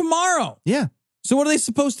to work tomorrow. Yeah. So what are they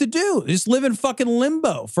supposed to do? Just live in fucking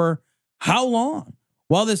limbo for how long?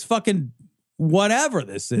 While this fucking whatever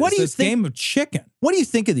this is, this game of chicken. What do you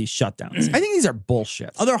think of these shutdowns? I think these are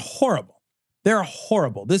bullshit. Oh, they're horrible. They're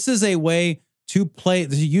horrible. This is a way to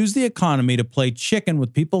use the economy to play chicken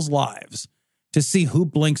with people's lives, to see who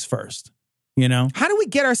blinks first, you know? How do we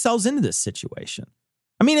get ourselves into this situation?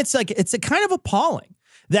 I mean, it's a kind of appalling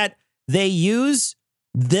that they use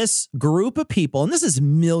this group of people, and this is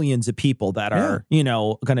millions of people that are,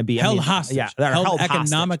 going to be held hostage. Yeah, that are held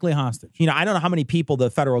economically hostage. I don't know how many people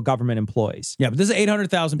the federal government employs. Yeah, but this is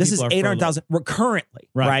 800,000 people. This is 800,000 currently,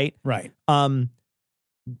 right? Right.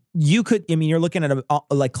 You could, you're looking at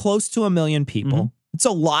like close to 1 million people. Mm-hmm. It's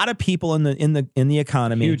a lot of people in the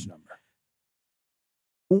economy. Huge number.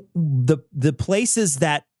 The places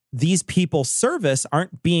that these people service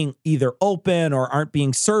aren't being either open or aren't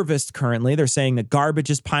being serviced currently. They're saying that garbage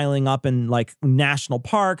is piling up in like national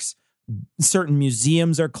parks. Certain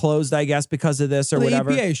museums are closed, I guess, because of this or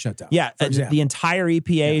whatever. The EPA is shut down. Yeah, the entire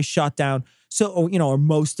EPA is shut down. So, or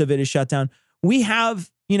most of it is shut down. We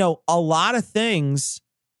have, a lot of things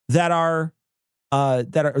that are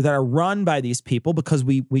run by these people because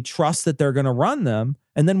we trust that they're going to run them.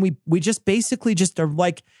 And then we just basically just are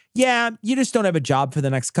like, yeah, you just don't have a job for the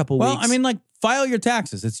next couple weeks. Well, I mean, like, file your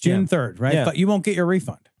taxes. It's June 3rd, right? Yeah. But you won't get your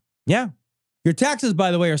refund. Yeah. Your taxes,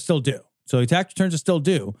 by the way, are still due. So your tax returns are still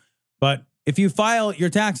due. But if you file your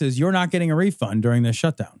taxes, you're not getting a refund during this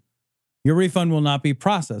shutdown. Your refund will not be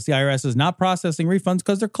processed. The IRS is not processing refunds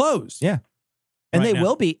because they're closed. Yeah. And right they now.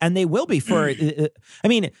 will be. And they will be for, I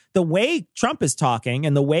mean, the way Trump is talking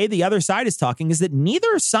and the way the other side is talking is that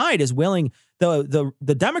neither side is willing. The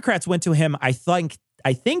Democrats went to him, I think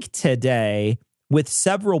today with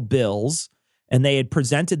several bills, and they had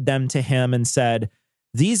presented them to him and said,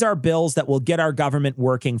 these are bills that will get our government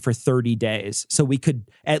working for 30 days. So we could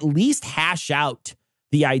at least hash out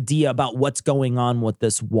the idea about what's going on with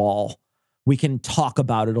this wall. We can talk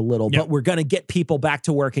about it a little, but we're going to get people back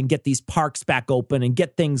to work and get these parks back open and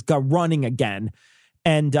get things running again.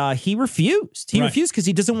 And he refused. He refused because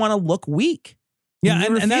he doesn't want to look weak. Yeah,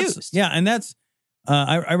 and that's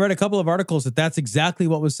I read a couple of articles that's exactly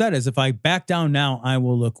what was said. Is if I back down now, I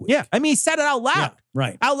will look weak. Yeah, I mean, he said it out loud,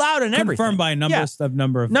 right, out loud, and everything confirmed by a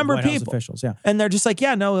number of White House people officials. Yeah, and they're just like,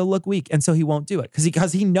 yeah, no, he'll look weak, and so he won't do it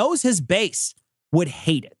because he knows his base would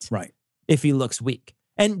hate it, right, if he looks weak.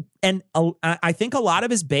 And I think a lot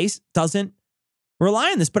of his base doesn't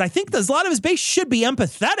rely on this, but I think a lot of his base should be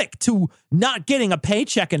empathetic to not getting a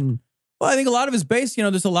paycheck. And well, I think a lot of his base,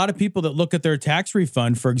 there's a lot of people that look at their tax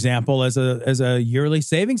refund, for example, as a yearly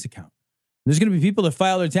savings account. There's going to be people that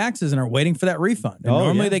file their taxes and are waiting for that refund. And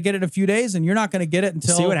normally they get it in a few days, and you're not going to get it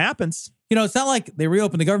until see what happens. It's not like they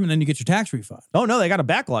reopen the government and then you get your tax refund. Oh no, they got a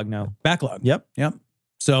backlog now. Backlog. Yep.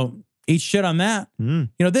 So eat shit on that.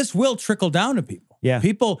 This will trickle down to people. Yeah.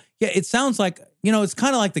 People, it sounds like, it's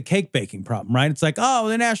kind of like the cake baking problem, right? It's like, oh,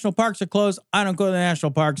 the national parks are closed. I don't go to the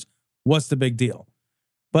national parks. What's the big deal?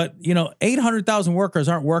 But, 800,000 workers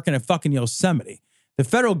aren't working at fucking Yosemite. The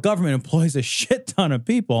federal government employs a shit ton of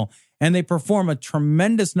people, and they perform a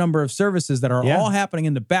tremendous number of services that are all happening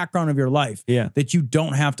in the background of your life that you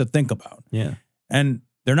don't have to think about. Yeah. And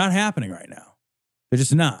they're not happening right now. They're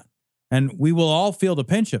just not. And we will all feel the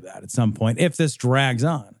pinch of that at some point if this drags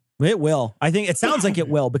on. It will. I think it sounds like it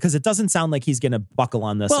will because it doesn't sound like he's going to buckle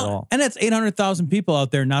on this at all. And that's 800,000 people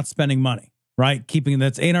out there not spending money, right?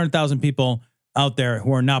 That's 800,000 people out there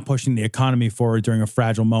who are not pushing the economy forward during a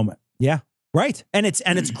fragile moment. Yeah, right. And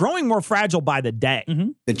it's growing more fragile by the day.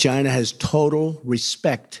 That China has total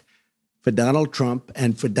respect for Donald Trump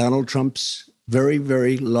and for Donald Trump's very,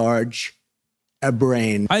 very large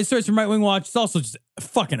brain. I stories from Right Wing Watch. It's also just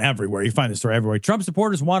fucking everywhere. You find this story everywhere. Trump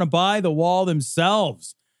supporters want to buy the wall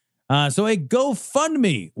themselves. So a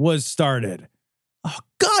GoFundMe was started. Oh,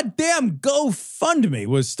 goddamn GoFundMe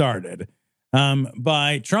was started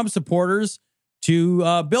by Trump supporters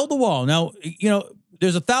to build the wall. Now,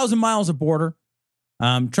 there's 1,000 miles of border.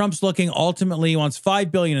 Trump's looking ultimately, he wants $5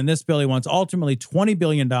 billion in this bill. He wants ultimately $20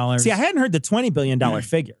 billion. See, I hadn't heard the $20 billion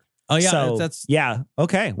figure. Oh, yeah. So, that's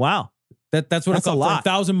okay. Wow. That's what it's called. A lot.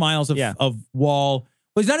 1,000 miles of wall.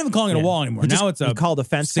 Well, he's not even calling it a wall anymore. Now it's he called a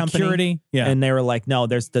fence security. Company, and they were like, no,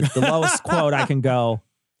 there's the lowest quote I can go.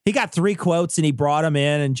 He got 3 quotes and he brought them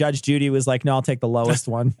in, and Judge Judy was like, no, I'll take the lowest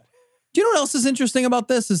one. Do you know what else is interesting about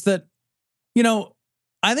this is that,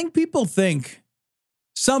 I think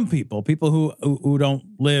some people who don't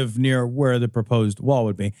live near where the proposed wall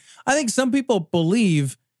would be, I think some people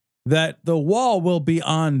believe that the wall will be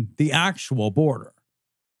on the actual border.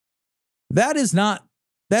 That has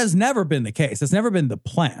never been the case. That's never been the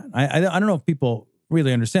plan. I don't know if people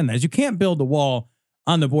really understand that. You can't build the wall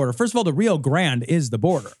on the border. First of all, the Rio Grande is the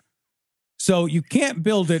border. So you can't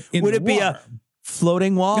build it in the water. Would it be a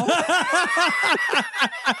floating wall?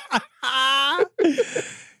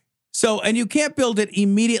 And you can't build it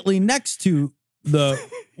immediately next to the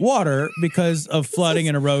water because of flooding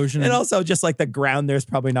and erosion. And also just like the ground there's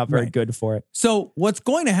probably not very good for it. So what's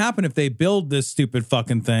going to happen if they build this stupid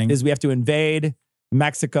fucking thing is we have to invade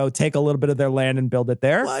Mexico take a little bit of their land and build it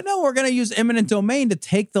there. Well, no, we're going to use eminent domain to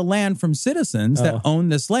take the land from citizens that own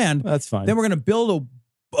this land. That's fine. Then we're going to build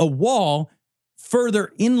a wall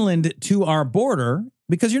further inland to our border,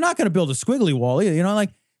 because you're not going to build a squiggly wall either. You know, like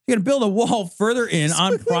you're going to build a wall further in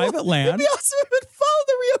on private land. It'd be awesome if it followed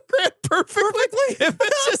the Rio Grande perfectly. If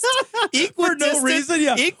it's just equidistant, For no reason,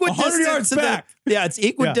 yeah. 100 yards to back. It's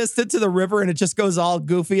equidistant to the river, and it just goes all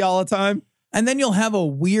goofy all the time. And then you'll have a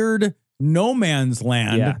weird no man's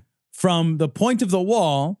land from the point of the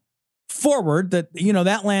wall forward that, you know,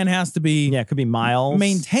 that land has to be it could be miles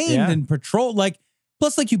maintained and patrolled. Like,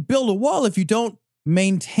 plus, like, you build a wall, if you don't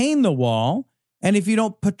maintain the wall and if you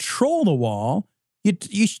don't patrol the wall,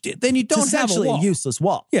 then you don't have a wall. A useless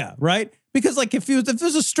wall. Yeah, right? Because, like, if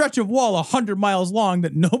there's a stretch of wall 100 miles long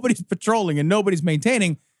that nobody's patrolling and nobody's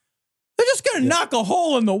maintaining, they're just going to knock a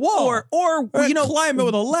hole in the wall or you know, climb it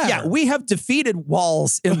with a ladder. Yeah, we have defeated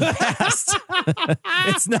walls in the past.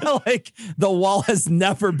 It's not like the wall has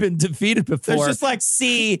never been defeated before. There's just like,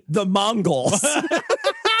 see the Mongols.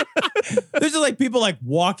 There's just like people like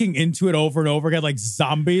walking into it over and over again, like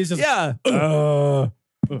zombies. Just, yeah.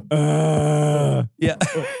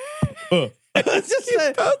 It's just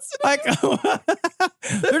like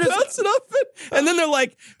they're bouncing off it, and then they're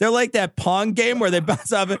like that Pong game where they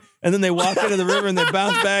bounce off it, and then they walk into the river and they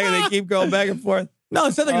bounce back and they keep going back and forth. No,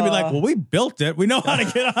 instead they're gonna be like, well, we built it. We know how to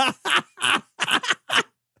get on.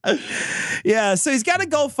 Yeah, so he's got a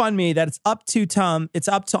GoFundMe that it's up to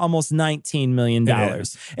almost $19 million.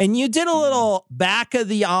 And you did a little back of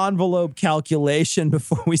the envelope calculation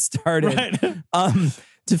before we started,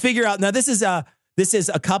 to figure out. Now this is a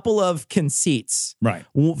couple of conceits. Right.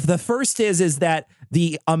 The first is that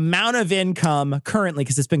the amount of income currently,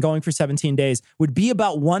 because it's been going for 17 days, would be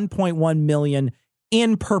about 1.1 million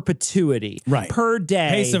in perpetuity per day.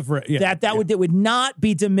 Pace of It would not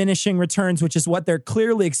be diminishing returns, which is what they're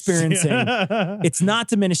clearly experiencing. It's not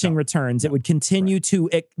diminishing returns. It would continue to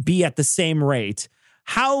be at the same rate.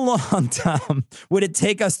 How long, Tom, would it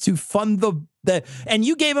take us to fund the and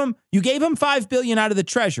you gave him $5 billion out of the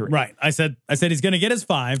Treasury. Right. I said he's going to get his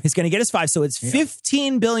 5. He's going to get his 5. So it's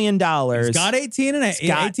 $15 billion. He's got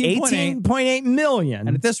 18.8 million.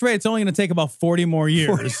 And at this rate, it's only going to take about 40 more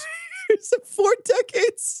years. 4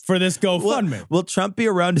 decades for this GoFundMe. Will Trump be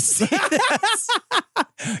around to see this?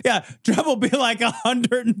 Yeah, Trump will be like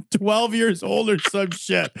 112 years old or some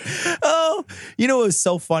shit. Oh, you know what was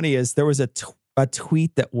so funny is there was a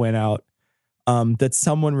tweet that went out that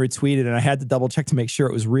someone retweeted, and I had to double check to make sure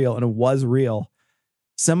it was real, and it was real.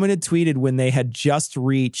 Someone had tweeted when they had just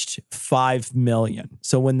reached 5 million.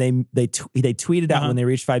 So when they tweeted out when they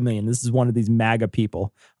reached 5 million. This is one of these MAGA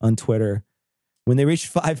people on Twitter. When they reached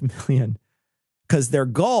 5 million, because their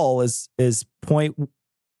goal is a billion,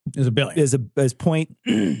 is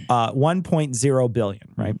 1.0 billion,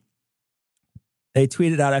 right? They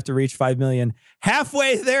tweeted out after reach 5 million,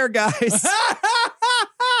 halfway there, guys.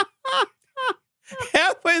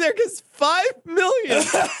 Halfway there, because 5 million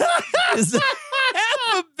is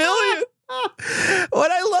 $500 million. What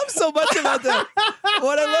I love so much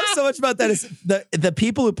about that is the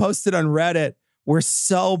people who posted on Reddit were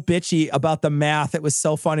so bitchy about the math. It was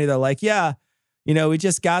so funny. They're like, yeah, you know, we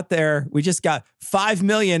just got there. We just got 5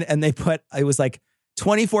 million. And they put, it was like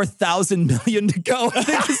 24,000 million to go. I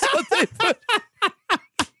think is what they put.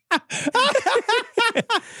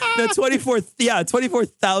 No,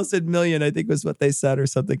 24,000 million, I think was what they said or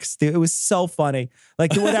something. It was so funny.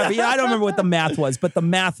 Like whatever. Yeah, I don't remember what the math was, but the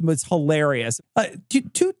math was hilarious.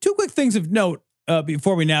 Two quick things of note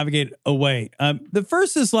before we navigate away. The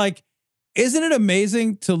first is like, isn't it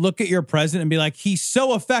amazing to look at your president and be like, he's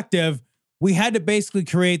so effective, we had to basically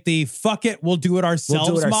create the fuck it, we'll do it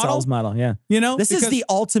ourselves model. Yeah. You know? This is the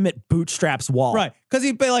ultimate bootstraps wall. Right. Because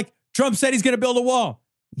he'd be like, Trump said he's going to build a wall.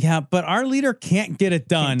 Yeah, but our leader can't get it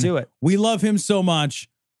done. Can't do it. We love him so much.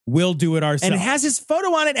 We'll do it ourselves. And it has his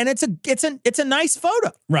photo on it, and it's a nice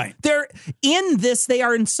photo. Right. They're in this, they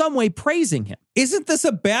are in some way praising him. Isn't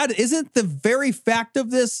the very fact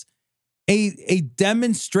of this a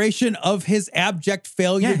demonstration of his abject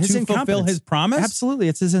failure to fulfill his promise? Absolutely.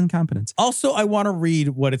 It's his incompetence. Also, I want to read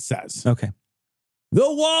what it says. Okay. The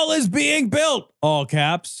wall is being built, all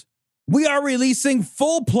caps. We are releasing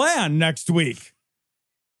full plan next week.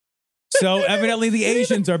 So evidently the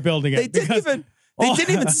Asians are building it. They didn't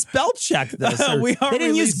even spell check this. They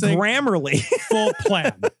didn't use Grammarly. Full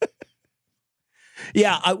plan.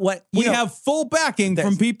 Yeah. We have full backing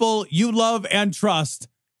from people you love and trust.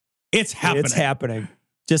 It's happening. It's happening.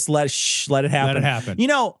 Just let it happen. Let it happen. You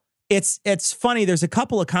know, it's funny. There's a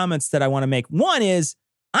couple of comments that I want to make. One is,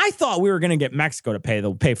 I thought we were going to get Mexico to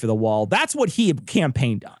pay for the wall. That's what he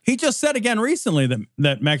campaigned on. He just said again recently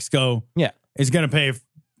that Mexico is going to pay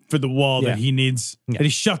for the wall that he needs, that he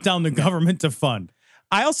shut down the government to fund.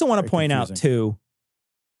 I also want to point out, too,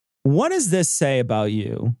 what does this say about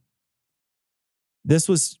you? This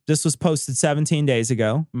was posted 17 days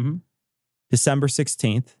ago, December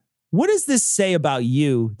 16th. What does this say about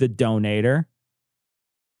you, the donator,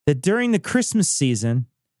 that during the Christmas season,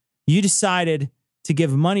 you decided to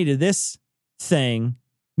give money to this thing?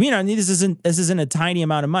 You know, this isn't a tiny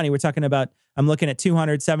amount of money. We're talking about, I'm looking at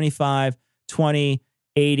 275, 20,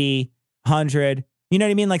 80, 100. You know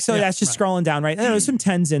what I mean? Like, so that's just scrolling down, right? There's some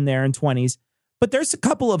 10s in there and 20s, but there's a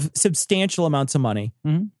couple of substantial amounts of money.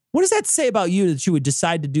 What does that say about you that you would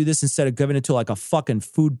decide to do this instead of giving it to like a fucking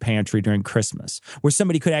food pantry during Christmas where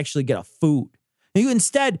somebody could actually get a food?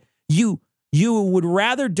 You would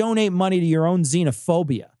rather donate money to your own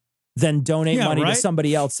xenophobia than donate money to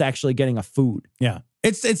somebody else actually getting a food. Yeah.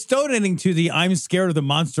 It's donating to the I'm scared of the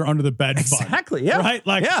monster under the bed fund. Exactly. Yeah. Right?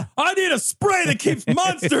 Like, I need a spray that keeps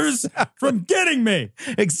monsters from getting me.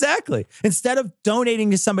 Exactly. Instead of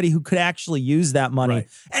donating to somebody who could actually use that money.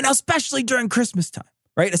 And especially during Christmas time,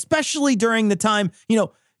 right? Especially during the time, you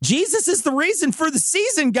know, Jesus is the reason for the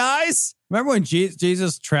season, guys. Remember when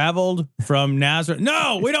Jesus traveled from Nazareth?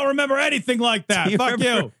 No, we don't remember anything like that. Fuck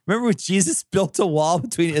you. Remember when Jesus built a wall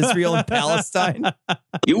between Israel and Palestine?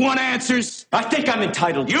 You want answers? I think I'm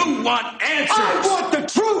entitled. You want answers? I want the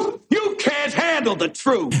truth. You can't handle the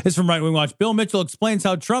truth. It's from Right Wing Watch. Bill Mitchell explains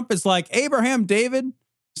how Trump is like Abraham, David,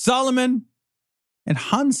 Solomon, and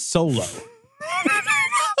Han Solo.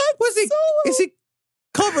 Is he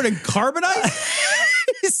covered in carbonite?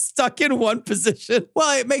 He's stuck in one position.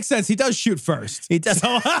 Well, it makes sense. He does shoot first. He does.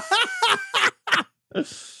 All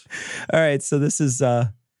right. So this is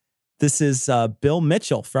Bill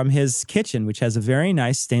Mitchell from his kitchen, which has a very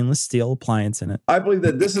nice stainless steel appliance in it. I believe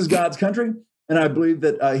that this is God's country, and I believe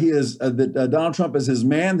that Donald Trump is his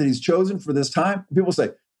man that he's chosen for this time. People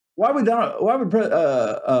say, why would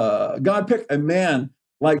God pick a man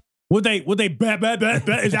like? Would they bet?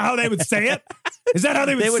 Is that how they would say it? Is that how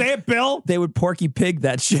they would say it, Bill? They would Porky Pig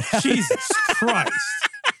that shit. Jesus Christ.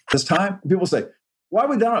 This time, people say, why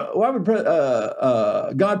would God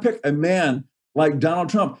pick a man like Donald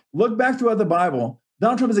Trump? Look back throughout the Bible.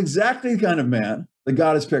 Donald Trump is exactly the kind of man that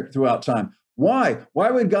God has picked throughout time. Why? Why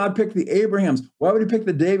would God pick the Abrahams? Why would he pick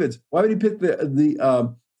the Davids? Why would he pick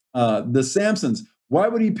the Samsons? Why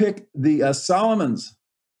would he pick the Solomons?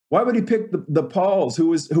 Why would he pick the Pauls, who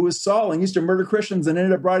was Saul and used to murder Christians and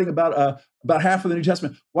ended up writing about half of the New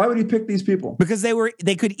Testament? Why would he pick these people? Because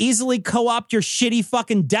they could easily co-opt your shitty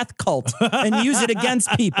fucking death cult and use it against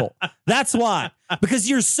people. That's why. Because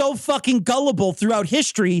you're so fucking gullible throughout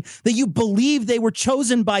history that you believe they were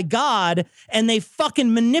chosen by God and they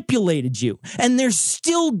fucking manipulated you. And they're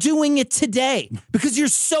still doing it today because you're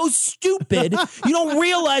so stupid you don't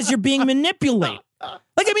realize you're being manipulated.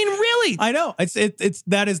 Like, I mean, really? I know.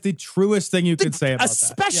 That is the truest thing you could say about that.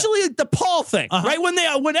 Especially the Paul thing, right?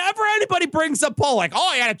 Whenever anybody brings up Paul, like,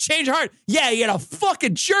 oh, you got to change a heart. Yeah, you got to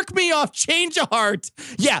fucking jerk me off, change a heart.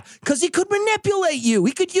 Yeah, because he could manipulate you.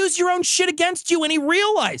 He could use your own shit against you, and he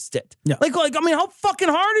realized it. Yeah. Like, I mean, how fucking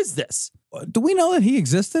hard is this? Do we know that he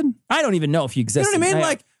existed? I don't even know if he existed. You know what I mean?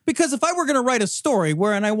 Like, because if I were going to write a story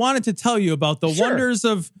and I wanted to tell you about the wonders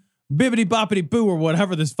of bibbity boppity boo or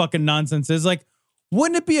whatever this fucking nonsense is, like,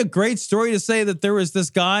 wouldn't it be a great story to say that there was this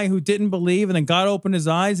guy who didn't believe and then God opened his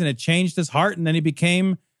eyes and it changed his heart and then he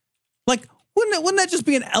became like, wouldn't that just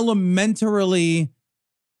be an elementarily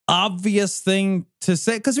obvious thing to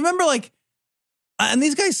say? Because remember, like, and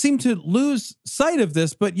these guys seem to lose sight of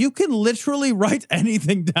this, but you can literally write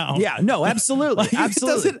anything down. Yeah, no, absolutely. Like,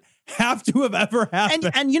 absolutely. It doesn't have to have ever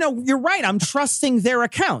happened. And you know, you're right. I'm trusting their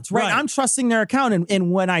account, right? I'm trusting their account.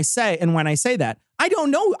 And when I say that, I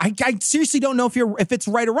don't know. I seriously don't know if it's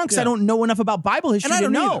right or wrong because I don't know enough about Bible history to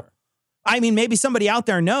know. Either. I mean, maybe somebody out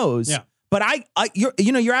there knows. Yeah. But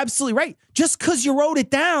you're absolutely right. Just because you wrote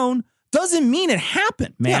it down doesn't mean it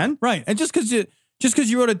happened, man. Yeah, right. And just because you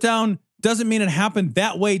wrote it down doesn't mean it happened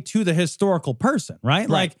that way to the historical person, right?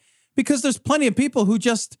 Like, because there's plenty of people who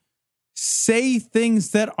just say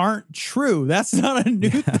things that aren't true. That's not a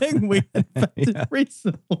new thing we invented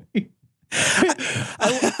recently.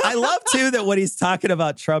 I love too that when he's talking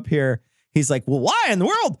about Trump here, he's like, well, why in the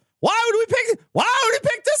world? Why would we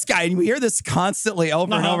pick this guy? And we hear this constantly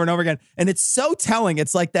over and over and over again. And it's so telling.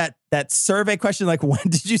 It's like that survey question, like, when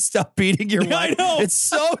did you stop beating your wife? It's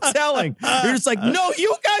so telling. You're just like, no,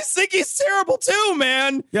 you guys think he's terrible too,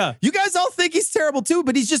 man. Yeah. You guys all think he's terrible too,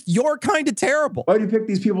 but he's just your kind of terrible. Why do you pick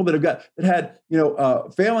these people that had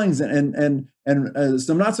failings and and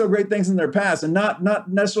some not so great things in their past, and not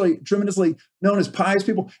necessarily tremendously known as pious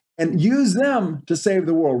people, and use them to save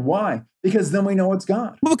the world. Why? Because then we know it's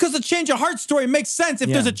God. Well, because the change of heart story makes sense if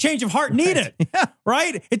there's a change of heart needed,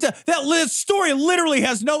 right? That story literally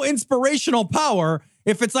has no inspirational power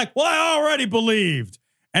if it's like, well, I already believed,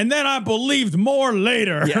 and then I believed more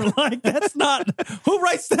later. Yeah. Like, that's not, who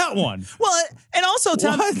writes that one? Well, and also,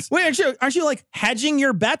 Tom, What? wait, aren't you like hedging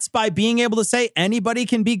your bets by being able to say anybody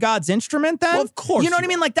can be God's instrument then? Well, of course You know what you I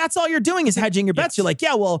mean? Like, that's all you're doing is hedging your bets. You're like,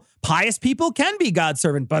 yeah, well, pious people can be God's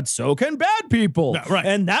servant, but so can bad people. Yeah, right.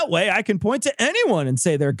 And that way I can point to anyone and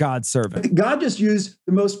say they're God's servant. God just used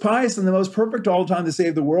the most pious and the most perfect all the time to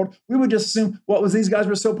save the world. We would just assume, what was these guys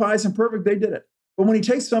were so pious and perfect, they did it. But when he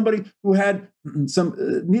takes somebody who had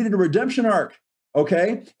needed a redemption arc,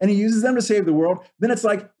 okay, and he uses them to save the world, then it's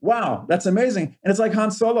like, wow, that's amazing. And it's like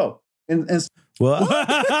Han Solo. And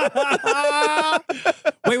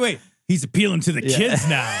Wait. He's appealing to the kids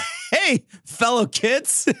now. Hey, fellow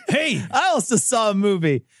kids. Hey. I also saw a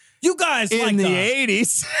movie You guys in like the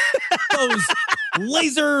 80s. those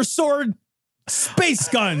laser sword space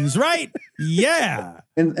guns, right? Yeah.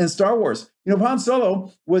 in Star Wars, Han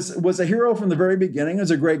Solo was a hero from the very beginning. He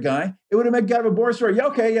was a great guy. It would have made kind of a boring story. Yeah,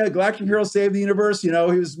 okay, yeah, galactic hero saved the universe. He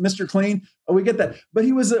was Mr. Clean. Oh, we get that. But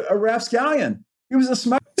he was a rapscallion. He was a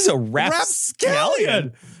smart. He's a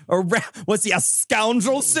rapscallion. Was he a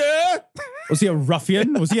scoundrel, sir? Was he a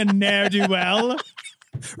ruffian? Was he a ne'er-do-well?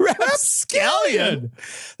 Rapscallion.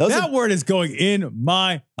 That word is going in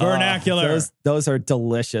my vernacular. Those are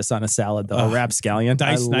delicious on a salad, though. Rapscallion.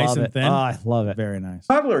 Diced nice and thin. Oh, I love it. Very nice.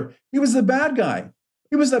 Smuggler. He was the bad guy.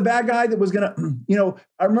 He was the bad guy that was going to,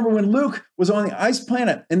 I remember when Luke was on the ice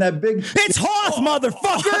planet in that big. It's Hoth,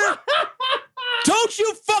 motherfucker. Don't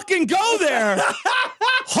you fucking go there.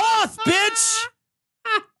 Hoth, bitch.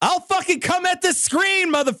 I'll fucking come at the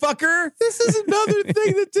screen, motherfucker. This is another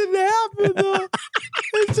thing that didn't happen, though.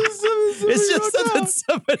 It's just something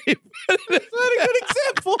somebody put in. It's not a good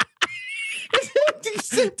example.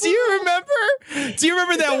 Do you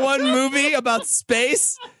remember that one movie about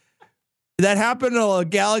space that happened in a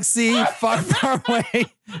galaxy far, far away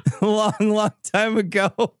a long, long time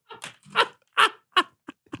ago?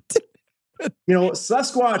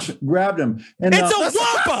 Sasquatch grabbed him. And, it's a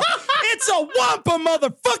wampa! It's a wampa,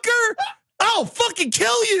 motherfucker! I'll fucking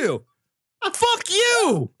kill you! Fuck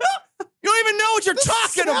you! You don't even know what you're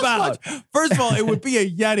talking about. First of all, it would be a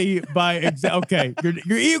Yeti by okay.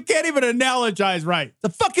 You can't even analogize right. The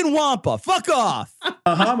fucking wampa. Fuck off.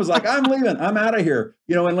 Han was like, I'm leaving. I'm out of here.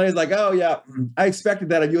 And Leia's like, oh, yeah, I expected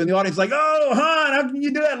that of you. And the audience is like, oh, Han, how can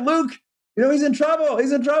you do that? Luke, he's in trouble.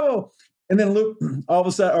 He's in trouble. And then Han all of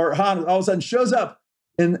a sudden shows up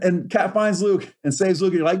and finds Luke and saves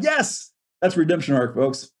Luke. And you're like, yes, that's redemption arc,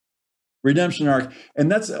 folks. Redemption arc. And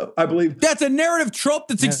that's, I believe. That's a narrative trope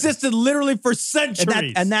that's existed literally for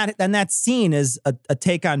centuries. And that scene is a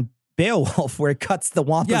take on Beowulf where it cuts the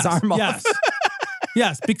wampa's arm off.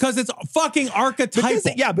 Yes, because it's fucking archetypal.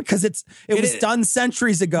 Because it was done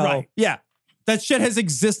centuries ago. Right. Yeah. That shit has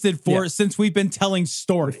existed since we've been telling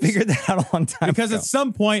stories. We figured that out a long time because ago. At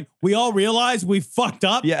some point we all realize we fucked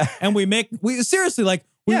up. Yeah. And we realize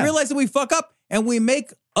that we fuck up and we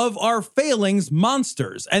make of our failings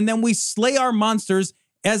monsters. And then we slay our monsters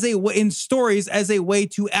in stories as a way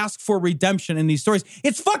to ask for redemption in these stories.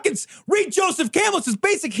 It's fucking read Joseph Campbell. It's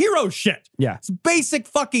basic hero shit. Yeah. It's basic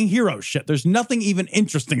fucking hero shit. There's nothing even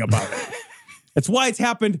interesting about it. That's why it's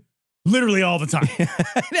happened literally all the time.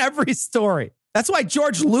 In every story. That's why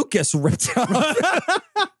George Lucas ripped off.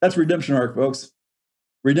 That's redemption arc, folks.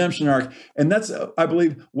 Redemption arc. And that's, I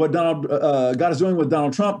believe, what God is doing with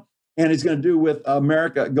Donald Trump, and he's going to do with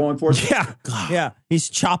America going forward. Yeah. Yeah. He's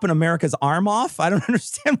chopping America's arm off. I don't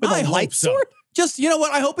understand with a light sword. Just, you know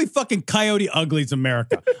what? I hope he fucking Coyote Uglies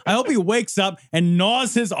America. I hope he wakes up and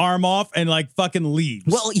gnaws his arm off and fucking leaves.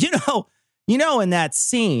 Well, in that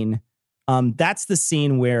scene, that's the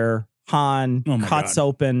scene where Han cuts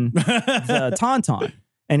open the tauntaun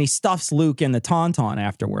and he stuffs Luke in the tauntaun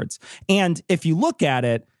afterwards. And if you look at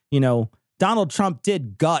it, Donald Trump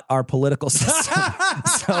did gut our political system.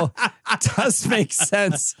 So it does make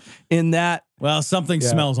sense in that. Well, something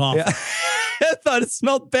smells awful. Yeah. I thought it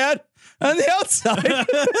smelled bad on the outside.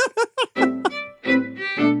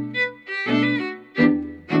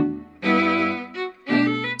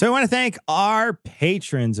 So we want to thank our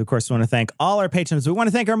patrons. Of course, we want to thank all our patrons. We want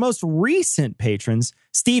to thank our most recent patrons,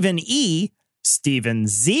 Stephen E., Stephen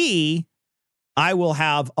Z. I will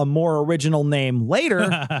have a more original name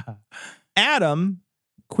later. Adam,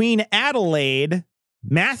 Queen Adelaide,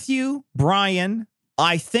 Matthew, Brian,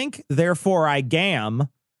 I think, therefore I gam,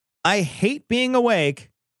 I hate being awake,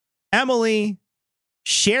 Emily,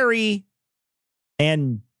 Sherry,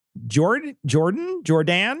 and Jordan. I don't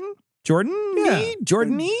know.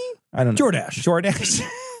 Jordash.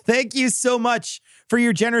 Thank you so much for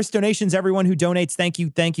your generous donations. Everyone who donates, thank you.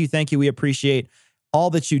 We appreciate all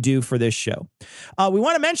that you do for this show. We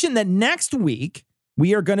want to mention that next week,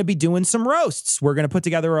 we are going to be doing some roasts. We're going to put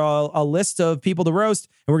together a list of people to roast,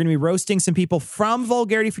 and we're going to be roasting some people from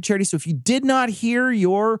Vulgarity for Charity. So if you did not hear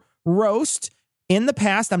your roast in the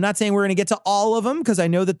past, I'm not saying we're going to get to all of them, because I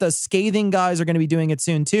know that the scathing guys are going to be doing it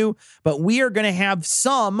soon too, but we are going to have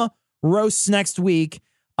some roasts next week.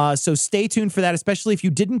 So stay tuned for that, especially if you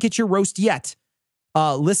didn't get your roast yet.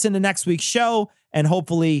 Listen to next week's show, and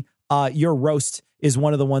hopefully your roast is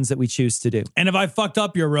one of the ones that we choose to do. And if I fucked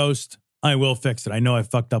up your roast, I will fix it. I know I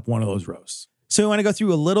fucked up one of those roasts. So we want to go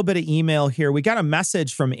through a little bit of email here. We got a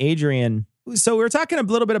message from Adrian. So we were talking a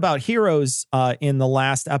little bit about heroes in the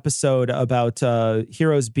last episode, about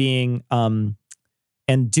heroes being and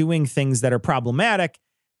doing things that are problematic.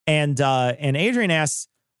 And Adrian asks,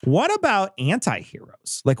 what about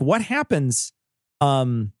anti-heroes? Like, what happens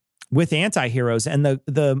with anti-heroes? And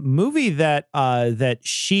the movie that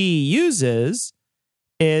she uses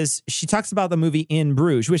is, she talks about the movie In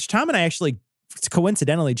Bruges, which Tom and I actually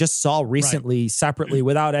coincidentally just saw recently, separately,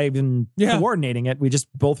 without even coordinating it. We just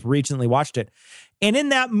both recently watched it. And in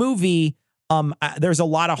that movie, there's a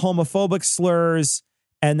lot of homophobic slurs.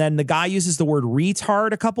 And then the guy uses the word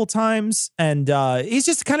retard a couple times. And he's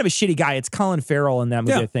just kind of a shitty guy. It's Colin Farrell in that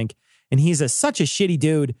movie, I think. And he's such a shitty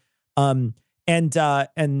dude. And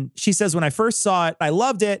she says, when I first saw it, I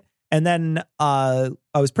loved it. And then I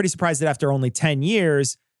was pretty surprised that after only 10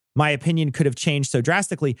 years, my opinion could have changed so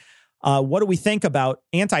drastically. What do we think about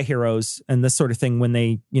anti-heroes and this sort of thing when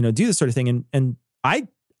they, do this sort of thing? And I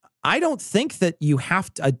don't think that you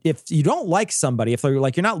have to, if you don't like somebody, if they're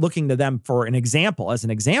like, you're not looking to them for an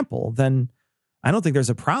example, then I don't think there's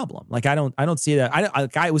a problem. Like, I don't see that.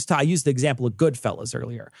 I used the example of Goodfellas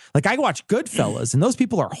earlier. Like, I watch Goodfellas and those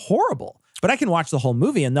people are horrible, but I can watch the whole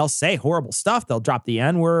movie and they'll say horrible stuff. They'll drop the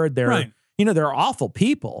N-word. They're awful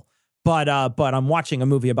people, but I'm watching a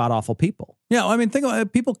movie about awful people. Yeah. I mean, think about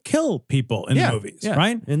it. People kill people in movies,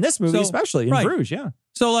 right? In this movie, especially in Bruges. Yeah.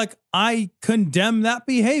 So like, I condemn that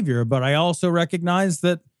behavior, but I also recognize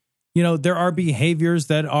that, there are behaviors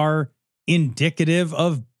that are indicative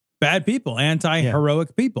of bad people,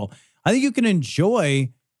 anti-heroic people. I think you can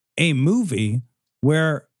enjoy a movie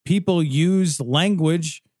where people use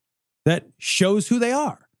language that shows who they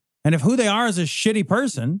are. And if who they are is a shitty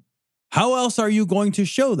person, how else are you going to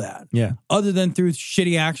show that? Yeah. Other than through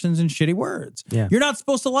shitty actions and shitty words. Yeah. You're not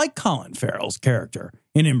supposed to like Colin Farrell's character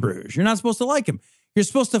in Bruges. You're not supposed to like him. You're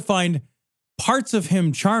supposed to find parts of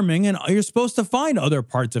him charming, and you're supposed to find other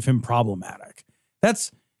parts of him problematic.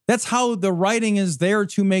 That's how the writing is there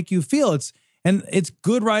to make you feel. It's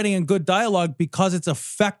good writing and good dialogue because it's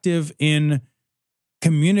effective in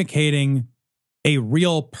communicating a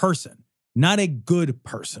real person, not a good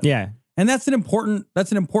person. Yeah. And that's an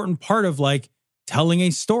important part of like telling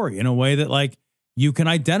a story in a way that like you can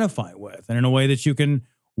identify with, and in a way that you can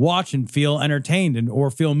watch and feel entertained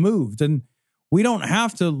or feel moved. And we don't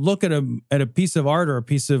have to look at a piece of art or a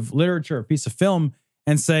piece of literature, or a piece of film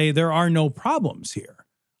and say there are no problems here.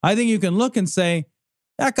 I think you can look and say,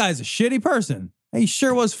 that guy's a shitty person. He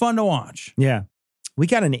sure was fun to watch. Yeah. We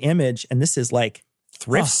got an image, and this is like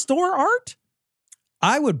thrift store art.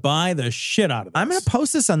 I would buy the shit out of this. I'm going to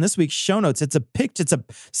post this on this week's show notes. It's a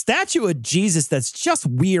statue of Jesus that's just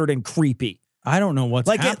weird and creepy. I don't know what's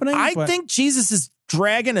happening. I think Jesus is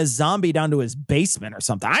dragging a zombie down to his basement or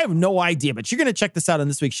something. I have no idea, but you're going to check this out on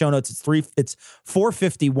this week's show notes. It's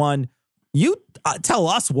 $4.51. You tell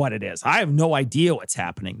us what it is. I have no idea what's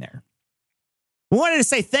happening there. We wanted to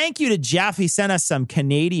say thank you to Jeff. He sent us some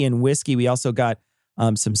Canadian whiskey. We also got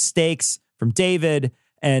some steaks from David.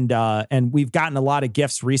 And we've gotten a lot of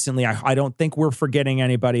gifts recently. I don't think we're forgetting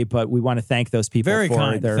anybody, but we want to thank those people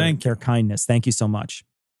for their kindness. Thank you so much.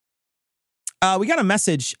 We got a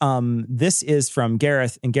message. This is from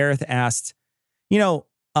Gareth, and Gareth asked,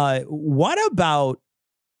 what about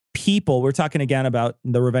people? We're talking again about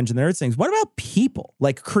the Revenge of the Nerds things. What about people,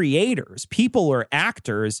 like creators, people or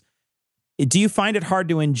actors? Do you find it hard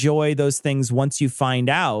to enjoy those things once you find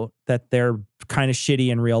out that they're kind of shitty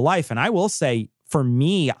in real life? And I will say, for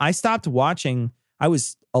me, I stopped watching. I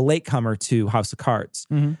was a latecomer to House of Cards.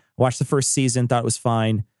 Mm-hmm. Watched the first season, thought it was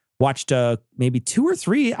fine. Watched maybe 2 or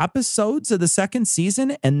 3 episodes of the second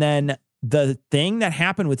season. And then the thing that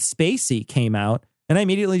happened with Spacey came out, and I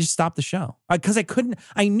immediately just stopped the show. Because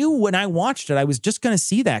I knew when I watched it, I was just going to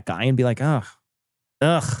see that guy and be like, ugh.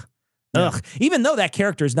 Even though that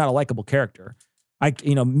character is not a likable character.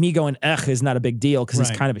 Me going ugh is not a big deal because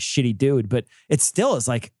he's kind of a shitty dude, but it still is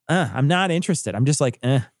like, I'm not interested. I'm just like,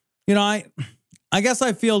 I guess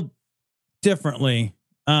I feel differently.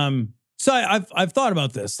 So I've thought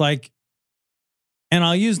about this, like, and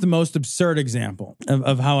I'll use the most absurd example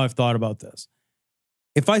of how I've thought about this.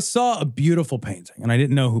 If I saw a beautiful painting and I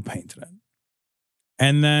didn't know who painted it,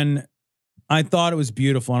 and then I thought it was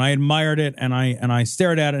beautiful and I admired it and I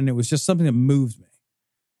stared at it and it was just something that moved me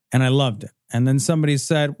and I loved it. And then somebody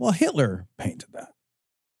said, well, Hitler painted that.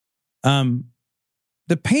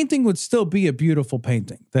 The painting would still be a beautiful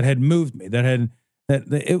painting that had moved me, that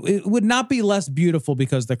it would not be less beautiful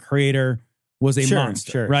because the creator was a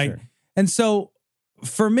monster, right? Sure. And so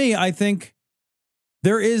for me, I think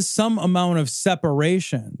there is some amount of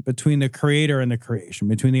separation between the creator and the creation,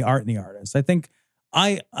 between the art and the artist. I think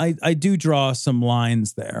I do draw some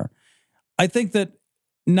lines there. I think that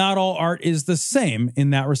not all art is the same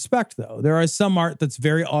in that respect, though. There is some art that's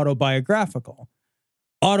very autobiographical.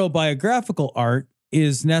 Autobiographical art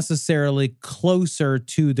is necessarily closer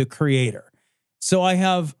to the creator. So I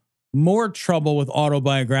have more trouble with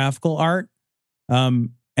autobiographical art and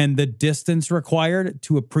the distance required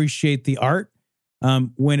to appreciate the art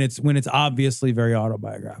when it's obviously very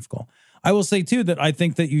autobiographical. I will say, too, that I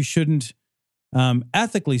think that you shouldn't,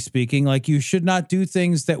 ethically speaking, like you should not do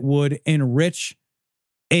things that would enrich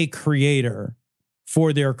a creator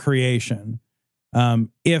for their creation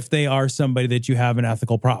if they are somebody that you have an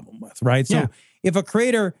ethical problem with, right? So if a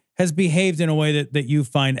creator has behaved in a way that you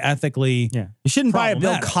find ethically you shouldn't buy a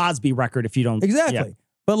Bill Cosby record if you don't. Exactly.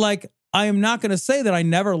 But like, I am not going to say that I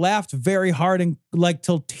never laughed very hard and like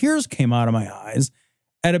till tears came out of my eyes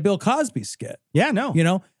at a Bill Cosby skit. Yeah,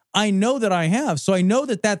 no. I know that I have. So I know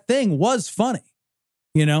that thing was funny,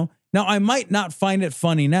 Now, I might not find it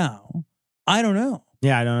funny now. I don't know.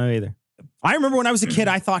 Yeah, I don't know either. I remember when I was a kid,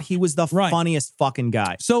 I thought he was the funniest fucking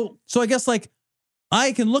guy. So I guess like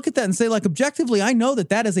I can look at that and say like objectively, I know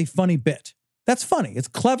that is a funny bit. That's funny. It's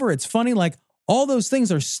clever. It's funny. Like all those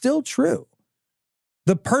things are still true.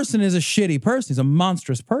 The person is a shitty person. He's a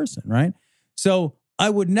monstrous person, right? So I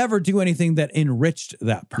would never do anything that enriched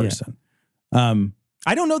that person.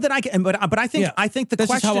 I don't know that I can, but I think the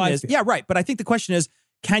question is, but I think the question is,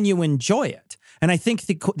 can you enjoy it? And I think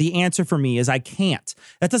the answer for me is I can't.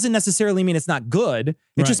 That doesn't necessarily mean it's not good.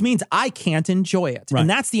 It just means I can't enjoy it. Right. And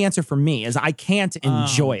that's the answer for me is I can't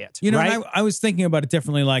enjoy it. Right? I was thinking about it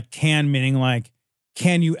differently, like can meaning like,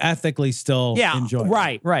 can you ethically still enjoy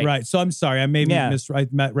it? Right. So I'm sorry. I maybe read the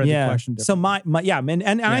question differently. So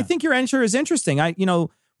and I think your answer is interesting.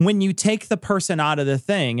 When you take the person out of the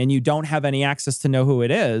thing and you don't have any access to know who it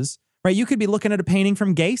is, right? You could be looking at a painting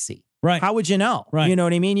from Gacy. Right. How would you know? Right. You know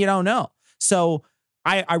what I mean? You don't know. So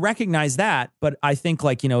I recognize that, but I think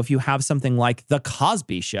like, if you have something like The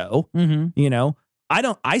Cosby Show,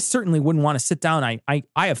 I certainly wouldn't want to sit down. I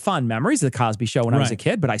have fond memories of The Cosby Show when I was a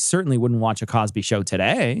kid, but I certainly wouldn't watch a Cosby Show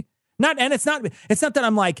today. It's not that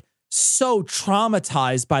I'm like so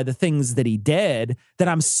traumatized by the things that he did that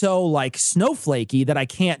I'm so like snowflakey that I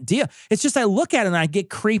can't deal. It's just I look at it and I get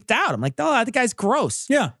creeped out. I'm like, oh, the guy's gross.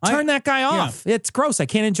 Yeah. Turn that guy off. It's gross. I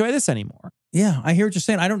can't enjoy this anymore. Yeah, I hear what you're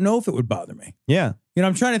saying. I don't know if it would bother me. Yeah.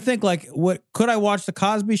 I'm trying to think like could I watch The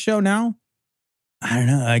Cosby Show now? I don't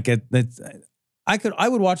know. I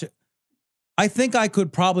would watch it. I think I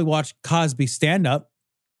could probably watch Cosby stand up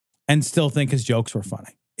and still think his jokes were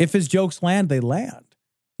funny. If his jokes land, they land.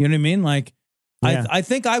 You know what I mean? Like, I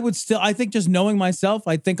think just knowing myself,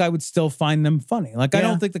 I think I would still find them funny. Like, I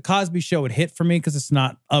don't think The Cosby Show would hit for me because it's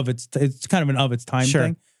not it's kind of an of its time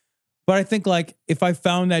thing. But I think like if I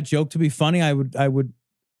found that joke to be funny, I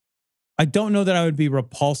don't know that I would be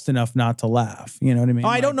repulsed enough not to laugh. You know what I mean?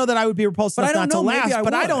 I don't know that I would be repulsed enough not to laugh,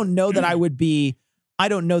 but I don't know that I would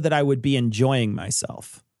be enjoying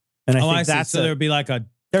myself. And I think so there'd be like a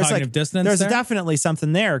cognitive dissonance. There's definitely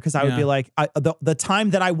something there because I would be like, the time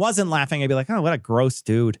that I wasn't laughing, I'd be like, oh, what a gross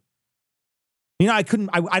dude. I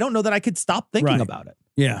don't know that I could stop thinking about it.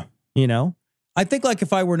 Yeah. I think like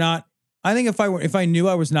if I knew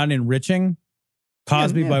I was not enriching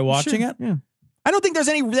Cosby by watching it. Yeah. I don't think there's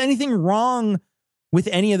anything wrong with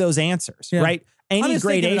any of those answers, right? Any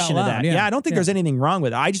gradation of that. Yeah, I don't think there's anything wrong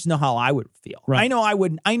with it. I just know how I would feel. Right. I know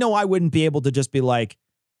I wouldn't be able to just be like,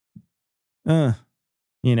 I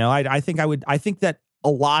think that a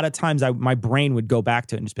lot of times my brain would go back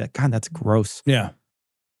to it and just be like, God, that's gross. Yeah.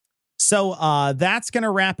 So that's going to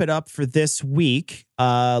wrap it up for this week.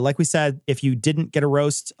 Like we said, if you didn't get a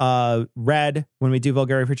roast read when we do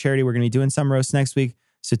Vulgarity for Charity, we're going to be doing some roasts next week.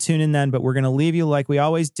 So tune in then. But we're going to leave you like we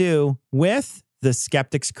always do with the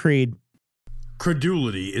Skeptic's Creed.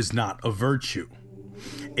 Credulity is not a virtue.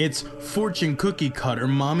 It's fortune cookie cutter,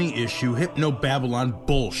 mommy issue, hypno-Babylon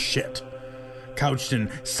bullshit. Couched in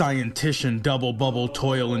scientician, double bubble,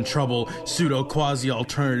 toil and trouble, pseudo quasi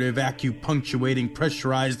alternative, acupunctuating,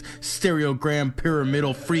 pressurized, stereogram,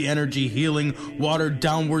 pyramidal, free energy healing, water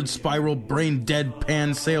downward spiral, brain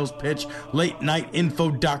deadpan sales pitch, late night info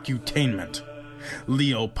docutainment.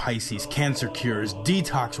 Leo, Pisces, cancer cures,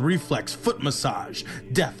 detox, reflex, foot massage,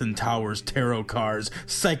 death and towers, tarot cards,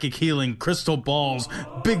 psychic healing, crystal balls,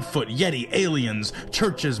 Bigfoot, Yeti, aliens,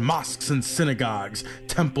 churches, mosques and synagogues,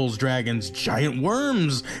 temples, dragons, giant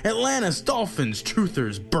worms, Atlantis, dolphins,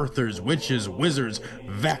 truthers, birthers, witches, wizards,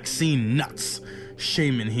 vaccine nuts,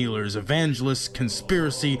 shaman healers, evangelists,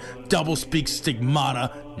 conspiracy, doublespeak,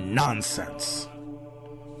 stigmata, nonsense.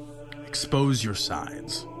 Expose your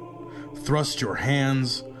sides. Thrust your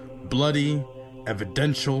hands, bloody,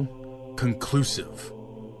 evidential, conclusive.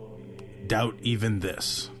 Doubt even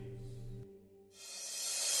this.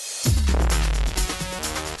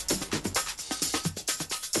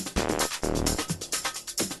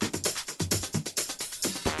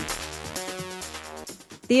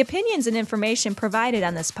 The opinions and information provided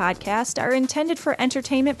on this podcast are intended for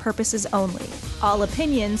entertainment purposes only. All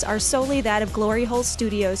opinions are solely that of Glory Hole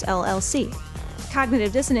Studios, LLC.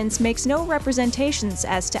 Cognitive Dissonance makes no representations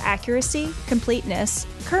as to accuracy, completeness,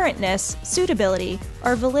 currentness, suitability,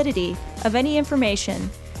 or validity of any information,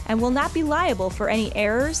 and will not be liable for any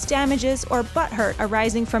errors, damages, or butthurt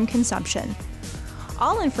arising from consumption.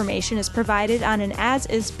 All information is provided on an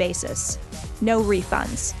as-is basis. No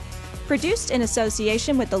refunds. Produced in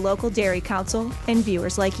association with the local Dairy Council and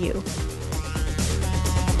viewers like you.